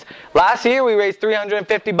cans. Last year we raised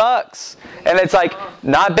 $350. And it's like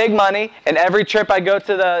not big money. And every trip I go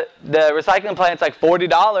to the recycling plant, it's like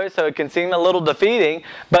 $40, so it can seem a little defeating.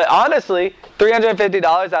 But honestly,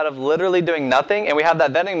 $350 out of literally doing nothing. And we have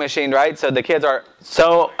that vending machine, right? So the kids are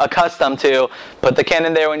so accustomed to put the can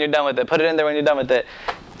in there when you're done with it, put it in there when you're done with it.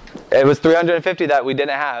 It was $350 that we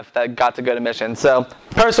didn't have that got to go to mission. So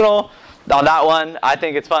personal on that one. I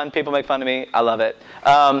think it's fun. People make fun of me. I love it.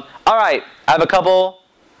 All right. I have a couple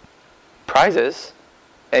prizes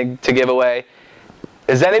to give away.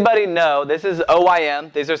 Does anybody know, this is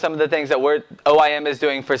OIM. These are some of the things that OIM is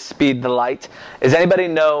doing for Speed the Light. Does anybody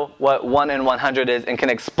know what 1 in 100 is and can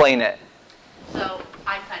explain it? So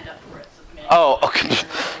I signed up for it. So oh, okay.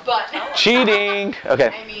 But cheating. Okay.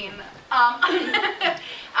 I mean,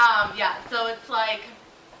 yeah. So it's like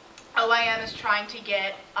OIM is trying to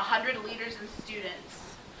get 100 leaders and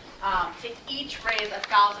students to each raise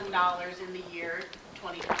 $1,000 in the year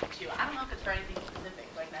 2022. I don't know if it's for anything specific,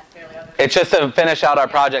 like necessarily other. It's just to finish out our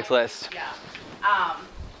projects list. Yeah.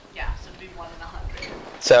 Yeah. So do 1 in 100.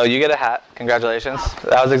 So you get a hat. Congratulations.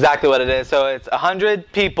 That was exactly what it is. So it's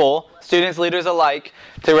 100 people, students, leaders alike,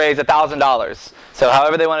 to raise $1,000. So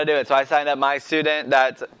however they want to do it. So I signed up my student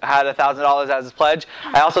that had $1,000 as his pledge.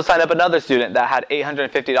 I also signed up another student that had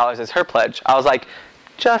 $850 as her pledge. I was like,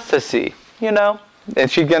 just to see, you know.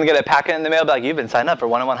 And she's going to get a packet in the mail, be like, you've been signed up for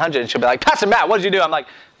 1 in 100. And she'll be like, Pastor Matt, what did you do? I'm like,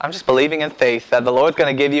 I'm just believing in faith that the Lord's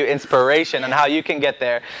going to give you inspiration on how you can get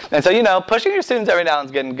there. And so, you know, pushing your students every now and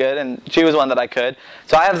then is getting good. And she was one that I could.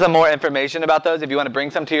 So I have some more information about those. If you want to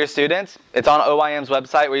bring some to your students, it's on OIM's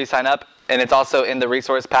website where you sign up. And it's also in the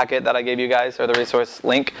resource packet that I gave you guys, or the resource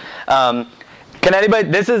link. Can anybody,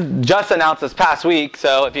 this is just announced this past week.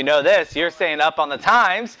 So if you know this, you're staying up on the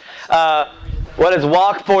times. What is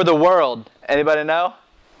Walk for the World? Anybody know?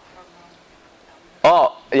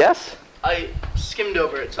 Oh, yes? I skimmed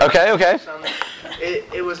over it. So Okay.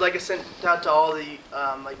 It was like sent out to all the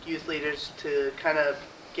like youth leaders to kind of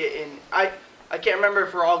get in. I can't remember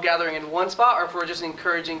if we're all gathering in one spot or if we're just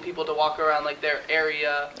encouraging people to walk around like their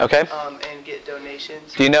area. Okay. And get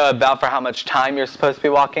donations. Do you know about for how much time you're supposed to be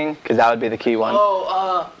walking? Because that would be the key one.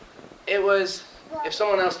 Oh, it was. If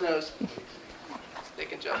someone else knows, they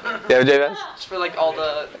can jump in. Yeah, Jabez? It's for like all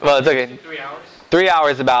the. Well, it's okay. 3 hours. 3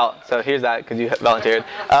 hours about. So here's that because you volunteered.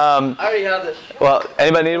 I already have this. Well,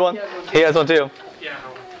 anybody need one? He has one too. Yeah.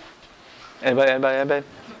 Anybody?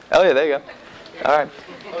 Oh yeah, there you go. All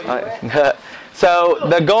right. So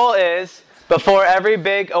the goal is, before every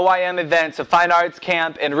big OYM event, so Fine Arts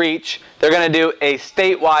Camp and Reach, they're going to do a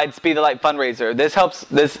statewide Speed the Light fundraiser. This helps.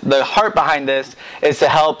 The heart behind this is to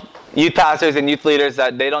help youth pastors and youth leaders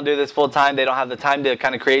that they don't do this full time. They don't have the time to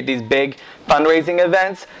kind of create these big fundraising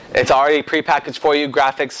events. It's already prepackaged for you,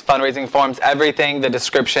 graphics, fundraising forms, everything, the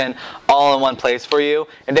description, all in one place for you.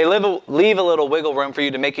 And they leave a little wiggle room for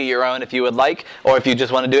you to make it your own if you would like, or if you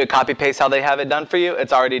just want to do it, copy paste how they have it done for you,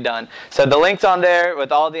 it's already done. So the link's on there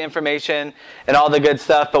with all the information and all the good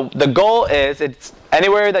stuff. But the goal is, it's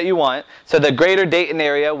anywhere that you want. So the greater Dayton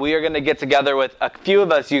area, we are going to get together with a few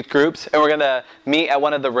of us youth groups, and we're going to meet at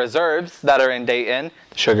one of the reserves that are in Dayton,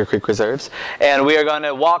 Sugar Creek Reserves, and we are going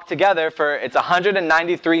to walk together for, it's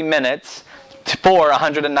 193 minutes for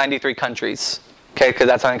 193 countries. Okay, because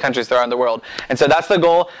that's how many countries there are in the world. And so that's the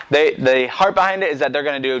goal. The heart behind it is that they're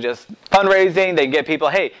going to do just fundraising. They get people,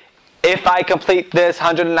 hey, if I complete this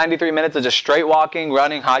 193 minutes of just straight walking,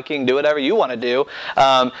 running, hiking, do whatever you want to do,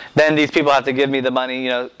 then these people have to give me the money,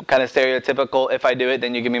 kind of stereotypical, if I do it,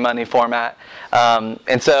 then you give me money format.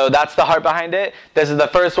 And so that's the heart behind it. This is the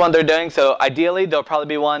first one they're doing, so ideally there'll probably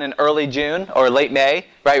be one in early June or late May,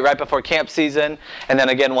 right before camp season, and then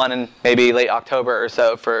again one in maybe late October or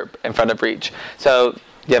so for in front of Reach. So, do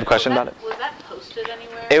you have a question about it? Was that posted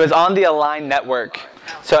anywhere? It was on the Align Network.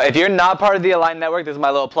 So if you're not part of the Align Network, this is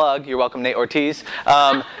my little plug. You're welcome, Nate Ortiz.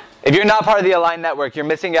 If you're not part of the Align Network, you're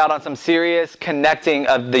missing out on some serious connecting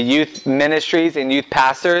of the youth ministries and youth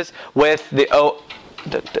pastors with the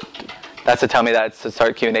that's to tell me that it's to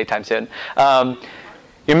start Q&A time soon.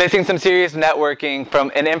 You're missing some serious networking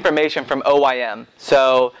and information from OYM.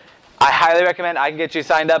 So I highly recommend. I can get you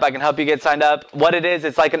signed up. I can help you get signed up. What it is,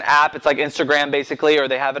 it's like an app. It's like Instagram basically, or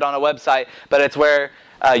they have it on a website. But it's where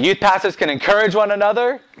youth pastors can encourage one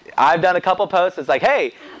another. I've done a couple posts. It's like,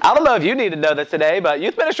 hey, I don't know if you need to know this today, but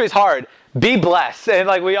youth ministry is hard. Be blessed. And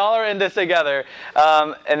like we all are in this together.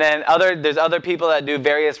 And then there's other people that do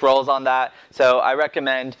various roles on that. So I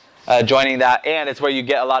recommend joining that, and it's where you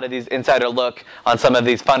get a lot of these insider look on some of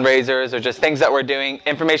these fundraisers or just things that we're doing.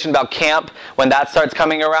 Information about camp, when that starts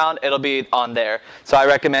coming around, it'll be on there. So I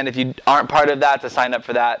recommend, if you aren't part of that, to sign up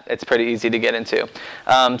for that. It's pretty easy to get into.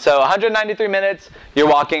 So 193 minutes, you're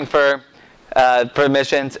walking for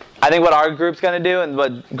missions. I think what our group's going to do and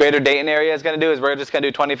what Greater Dayton area is going to do is we're just going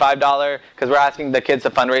to do $25 because we're asking the kids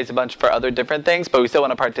to fundraise a bunch for other different things, but we still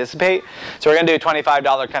want to participate. So we're going to do a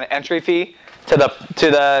 $25 kind of entry fee to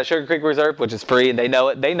the Sugar Creek Reserve, which is free. They know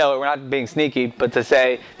it. We're not being sneaky, but to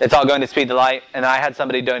say it's all going to Speed the Light. And I had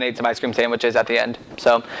somebody donate some ice cream sandwiches at the end.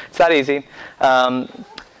 So it's that easy.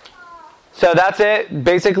 So that's it.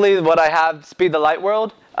 Basically what I have, Speed the Light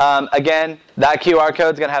World. Again, that QR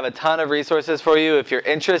code is going to have a ton of resources for you if you're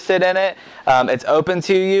interested in it. It's open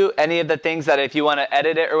to you. Any of the things that if you want to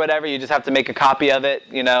edit it or whatever, you just have to make a copy of it,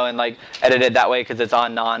 and like edit it that way because it's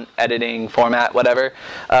on non-editing format, whatever.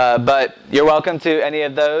 But you're welcome to any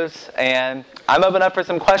of those. And I'm open up for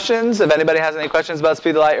some questions. If anybody has any questions about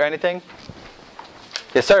Speed the Light or anything.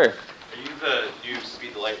 Yes, sir. Are you the new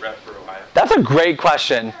Speed the Light rep for Ohio? That's a great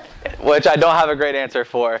question, which I don't have a great answer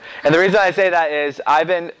for. And the reason I say that is I've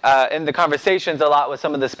been in the conversations a lot with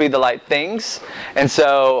some of the Speed the Light things. And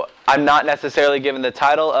so I'm not necessarily given the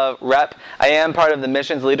title of rep. I am part of the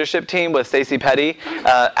missions leadership team with Stacy Petty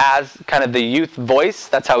as kind of the youth voice.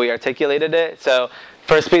 That's how we articulated it. So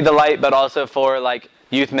for Speed the Light, but also for like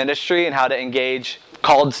youth ministry and how to engage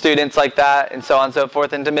called students like that and so on and so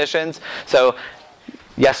forth into missions. So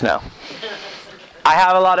yes, no. I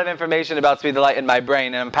have a lot of information about Speed the Light in my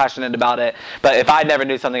brain, and I'm passionate about it. But if I never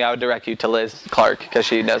knew something, I would direct you to Liz Clark, because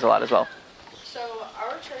she knows a lot as well. So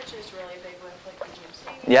our church is really big with like the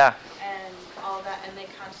GMC Yeah. and all of that, and they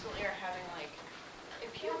constantly are having like,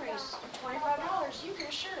 if you raise $25, you get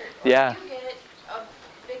a shirt. Or Yeah. you get a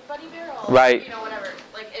big buddy barrel. Right. Whatever.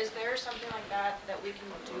 Like, is there something like that we can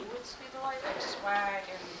do with Speed the Light, like swag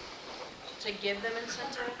and to give them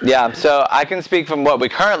incentive? Yeah, so I can speak from what we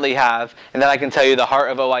currently have, and then I can tell you the heart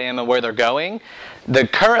of OYM and where they're going.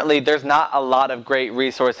 Currently, there's not a lot of great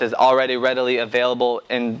resources already readily available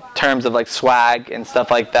in terms of like swag and stuff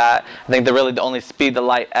like that. I think the only Speed the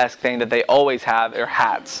Light-esque thing that they always have are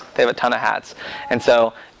hats. They have a ton of hats. And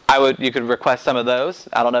so you could request some of those.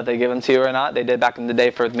 I don't know if they give them to you or not. They did back in the day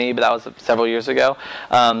for me, but that was several years ago.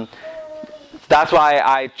 That's why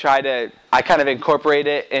I try to I kind of incorporate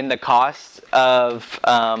it in the cost of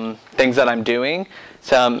things that I'm doing.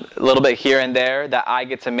 Some a little bit here and there that I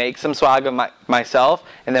get to make some swag of myself,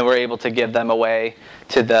 and then we're able to give them away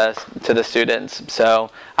to the students. So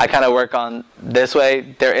I kind of work on this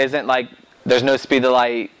way. There's no Speed the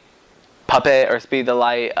Light puppet or Speed the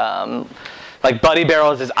Light. Like Buddy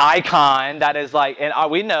Barrel is this icon that is like, and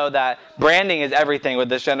we know that branding is everything with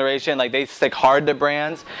this generation. Like they stick hard to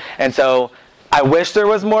brands, and so I wish there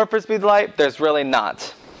was more for Speed the Light. There's really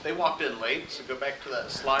not. They walked in late, so go back to that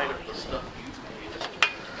slide of the stuff you made.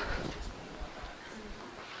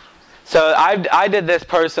 So I did this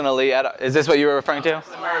personally. Is this what you were referring to?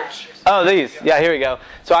 The merch. Oh, these. Yeah, here we go.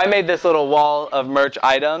 So I made this little wall of merch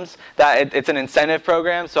items. It's an incentive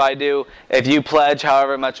program. So I do, if you pledge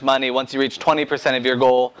however much money, once you reach 20% of your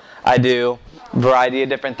goal, I do a variety of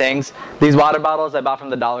different things. These water bottles I bought from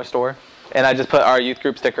the dollar store, and I just put our youth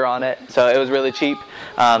group sticker on it. So it was really cheap.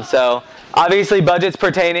 So obviously budgets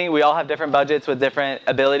pertaining. We all have different budgets with different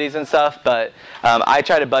abilities and stuff, but I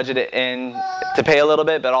try to budget it in to pay a little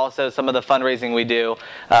bit, but also some of the fundraising we do,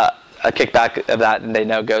 a kickback of that, and they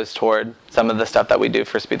know goes toward some of the stuff that we do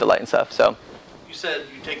for Speed the Light and stuff. So You said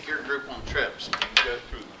you take your group on trips. Do you go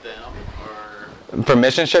through them or? for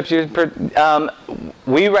mission trips,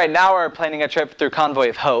 we right now are planning a trip through Convoy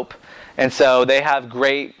of Hope, and so they have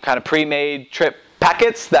great kind of pre-made trip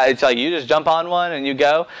packets that it's like you just jump on one and you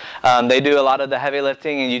go. They do a lot of the heavy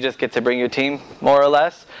lifting, and you just get to bring your team more or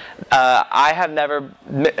less. I have never.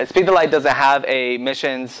 Speed the Light doesn't have a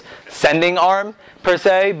missions sending arm per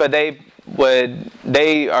se, but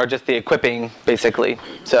they are just the equipping basically.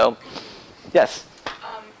 So, yes.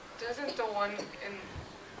 Doesn't the one in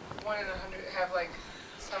 1 in 100 have like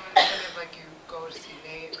some incentive, like you go to see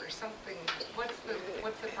Nate or something?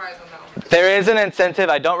 What's the prize on that one? There is an incentive.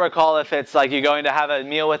 I don't recall if it's like you're going to have a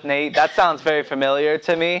meal with Nate. That sounds very familiar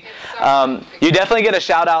to me. You definitely get a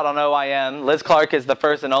shout out on OIM. Liz Clark is the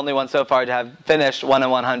first and only one so far to have finished 1 in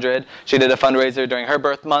 100. She did a fundraiser during her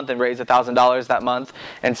birth month and raised $1,000 that month.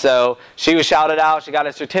 And so she was shouted out. She got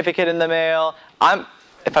a certificate in the mail.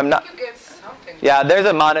 If I'm not. You get something. Yeah, there's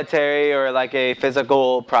a monetary or like a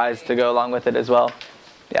physical prize to go along with it as well.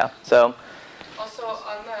 Yeah, so. Also,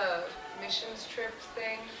 on the missions trip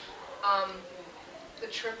thing, the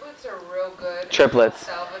triplets are real good. Triplets.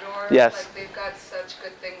 In El Salvador. Yes. Like they've got such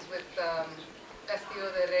good things with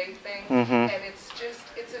Castillo de Rey thing, Mhm. and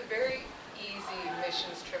it's a very easy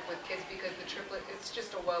missions trip with kids because the triplet, it's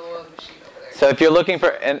just a well-oiled machine over there. So if you're looking for,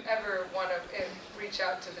 If you ever want to reach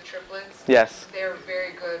out to the triplets, yes. they're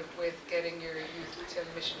very good with getting your youth to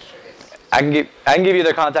mission trips. I can give you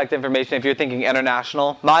their contact information if you're thinking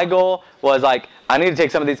international. My goal was like, I need to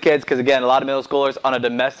take some of these kids because again, a lot of middle schoolers on a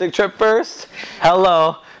domestic trip first.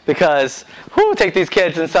 Hello, because take these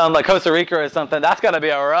kids in some like Costa Rica or something. That's gonna be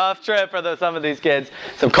a rough trip for some of these kids.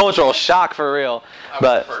 Some cultural shock for real. I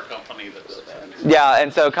But prefer a company that's. yeah,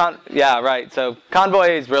 and so right. So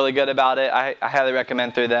Convoy is really good about it. I highly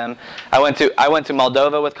recommend through them. I went to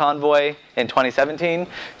Moldova with Convoy in 2017.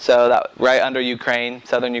 So that right under Ukraine,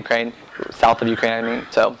 southern Ukraine, south of Ukraine. I mean,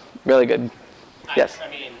 so really good. Yes. I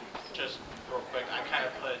mean, just real quick, I kind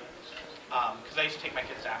of put, because I used to take my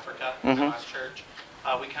kids to Africa Mhm. in my last church,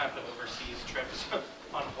 we kind of put overseas trips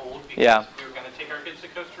on hold because Yeah. we were going to take our kids to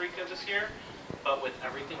Costa Rica this year, but with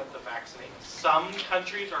everything with the vaccine, some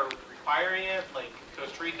countries are requiring it, like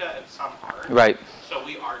Costa Rica, and some aren't. Right. So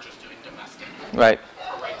we are just doing domestic Right.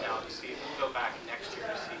 for right now to see. We'll go back next year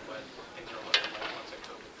to see what things are looking like once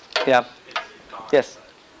it Yeah. it's gone. Yes.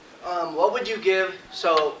 What would you give?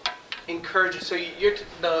 So encourage. So you're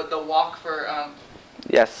the walk for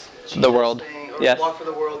Yes. Jesus The world. thing, or Yes. walk for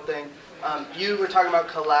the world thing. You were talking about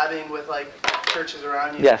collabing with like churches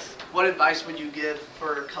around you. Yes. What advice would you give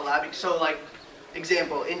for collabing? So like,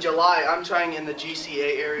 example, in July, I'm trying in the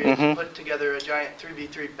GCA area to Mhm. put together a giant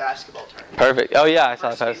 3v3 basketball tournament. Perfect. Oh yeah, I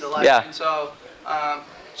saw for that Speed the post. Light. Yeah. And so,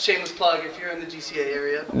 shameless plug, if you're in the GCA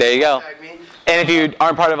area, There you go. tag me. And if you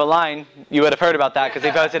aren't part of a line, you would have heard about that because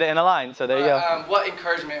he posted it in a line. So there you go. What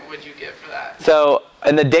encouragement would you give for that? So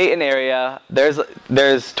in the Dayton area,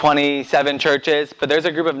 there's 27 churches, but there's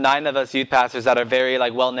a group of 9 of us youth pastors that are very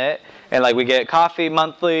like well knit, and like we get coffee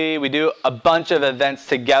monthly. We do a bunch of events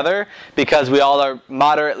together because we all are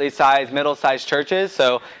moderately sized, middle sized churches.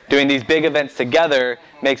 So doing these big events together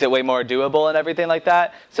makes it way more doable and everything like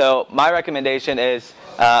that. So my recommendation is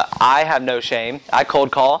I have no shame. I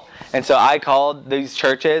cold call. And so I called these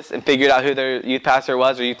churches and figured out who their youth pastor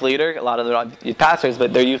was or youth leader. A lot of them are not youth pastors,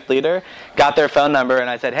 but their youth leader. Got their phone number and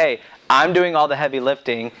I said, hey, I'm doing all the heavy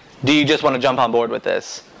lifting. Do you just want to jump on board with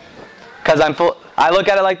this? Because I look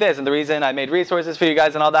at it like this, and the reason I made resources for you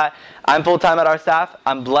guys and all that, I'm full-time at our staff.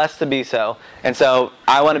 I'm blessed to be so. And so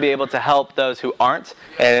I want to be able to help those who aren't.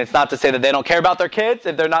 And it's not to say that they don't care about their kids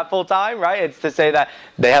if they're not full-time, right? It's to say that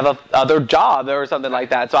they have a other job or something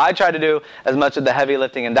like that. So I try to do as much of the heavy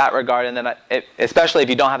lifting in that regard. And then especially if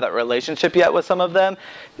you don't have that relationship yet with some of them,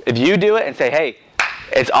 if you do it and say, hey,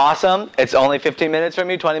 it's awesome. It's only 15 minutes from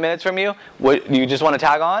you, 20 minutes from you. You just want to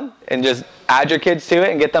tag on and just add your kids to it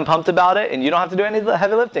and get them pumped about it, and you don't have to do any of the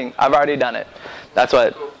heavy lifting. I've already done it. That's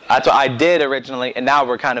what I did originally, and now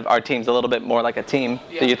we're kind of, our team's a little bit more like a team.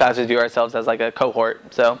 The youth pastors view ourselves as like a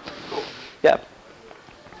cohort. So, yeah.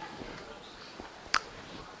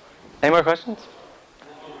 Any more questions?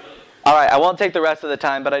 All right, I won't take the rest of the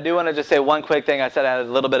time, but I do want to just say one quick thing. I said I had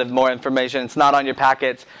a little bit of more information. It's not on your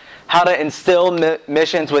packets. How to instill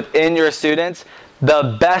missions within your students.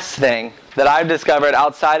 The best thing that I've discovered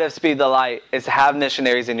outside of Speed the Light is to have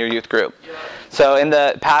missionaries in your youth group. So in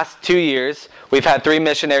the past 2 years, we've had 3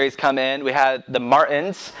 missionaries come in. We had the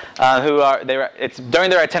Martins, it's during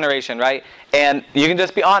their itineration, right? And you can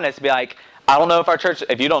just be honest, be like, I don't know if our church,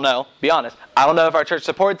 if you don't know, be honest. I don't know if our church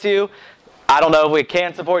supports you. I don't know if we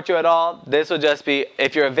can support you at all. This will just be,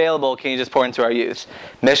 if you're available, can you just pour into our youth?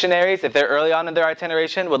 Missionaries, if they're early on in their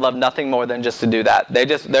itineration, would love nothing more than just to do that.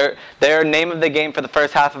 Their name of the game for the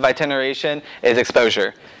first half of itineration is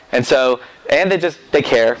exposure. And so, and they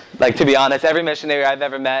care. Like, to be honest, every missionary I've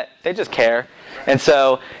ever met, they just care. And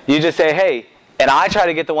so you just say, hey, and I try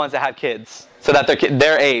to get the ones that have kids, so that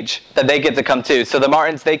their age, that they get to come too. So the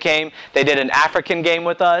Martins, they came, they did an African game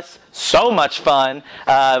with us. So much fun,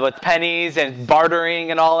 with pennies and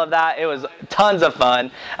bartering and all of that. It was tons of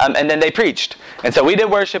fun. And then they preached. And so we did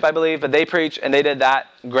worship, I believe, but they preached and they did that.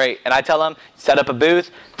 Great. And I tell them, set up a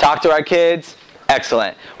booth, talk to our kids.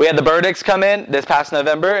 Excellent. We had the Burdicks come in this past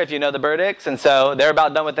November, if you know the Burdicks, and so they're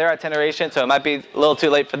about done with their itineration, so it might be a little too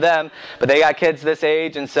late for them, but they got kids this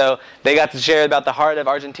age, and so they got to share about the heart of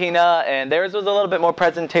Argentina, and theirs was a little bit more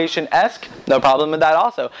presentation-esque. No problem with that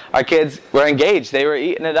also. Our kids were engaged. They were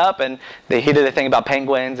eating it up, and he did a thing about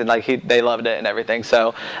penguins, and they loved it and everything.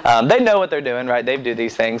 So they know what they're doing, right? They do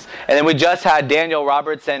these things. And then we just had Daniel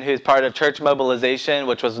Robertson, who's part of Church Mobilization,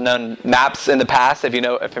 which was known MAPS in the past, if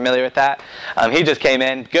are familiar with that. He just came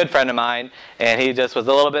in, good friend of mine, and he just was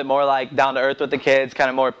a little bit more like down to earth with the kids, kind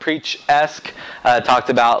of more preach-esque, talked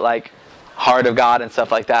about like heart of God and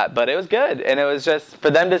stuff like that. But it was good, and it was just for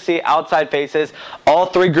them to see outside faces. All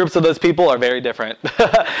 3 groups of those people are very different.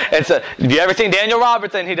 And so, if you ever seen Daniel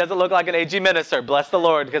Robertson, he doesn't look like an AG minister. Bless the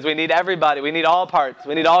Lord, because we need everybody. We need all parts.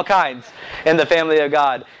 We need all kinds in the family of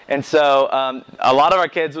God. And so a lot of our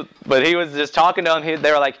kids, but he was just talking to them,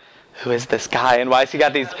 they were like, who is this guy, and why has he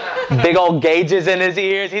got these big old gauges in his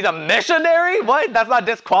ears? He's a missionary? What? That's not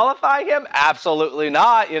disqualifying him? Absolutely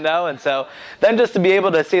not, And so then just to be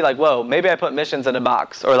able to see like, whoa, maybe I put missions in a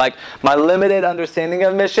box, or like my limited understanding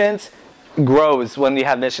of missions grows when you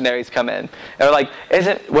have missionaries come in. Or like,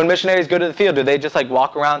 when missionaries go to the field, do they just like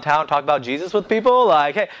walk around town, talk about Jesus with people?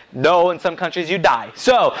 Like, hey, no, in some countries you die.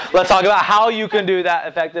 So let's talk about how you can do that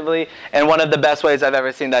effectively. And one of the best ways I've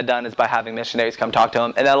ever seen that done is by having missionaries come talk to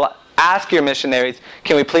them. And then ask your missionaries,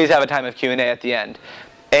 can we please have a time of Q&A at the end?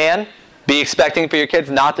 And be expecting for your kids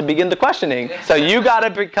not to begin the questioning. So you got to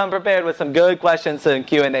become prepared with some good questions in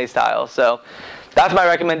Q&A style. So that's my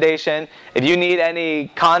recommendation. If you need any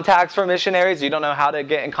contacts for missionaries, you don't know how to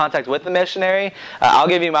get in contact with the missionary, I'll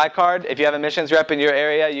give you my card. If you have a missions rep in your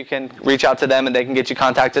area, you can reach out to them and they can get you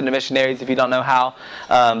contacted to missionaries if you don't know how.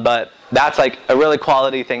 But that's like a really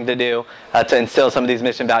quality thing to do to instill some of these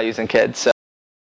mission values in kids. So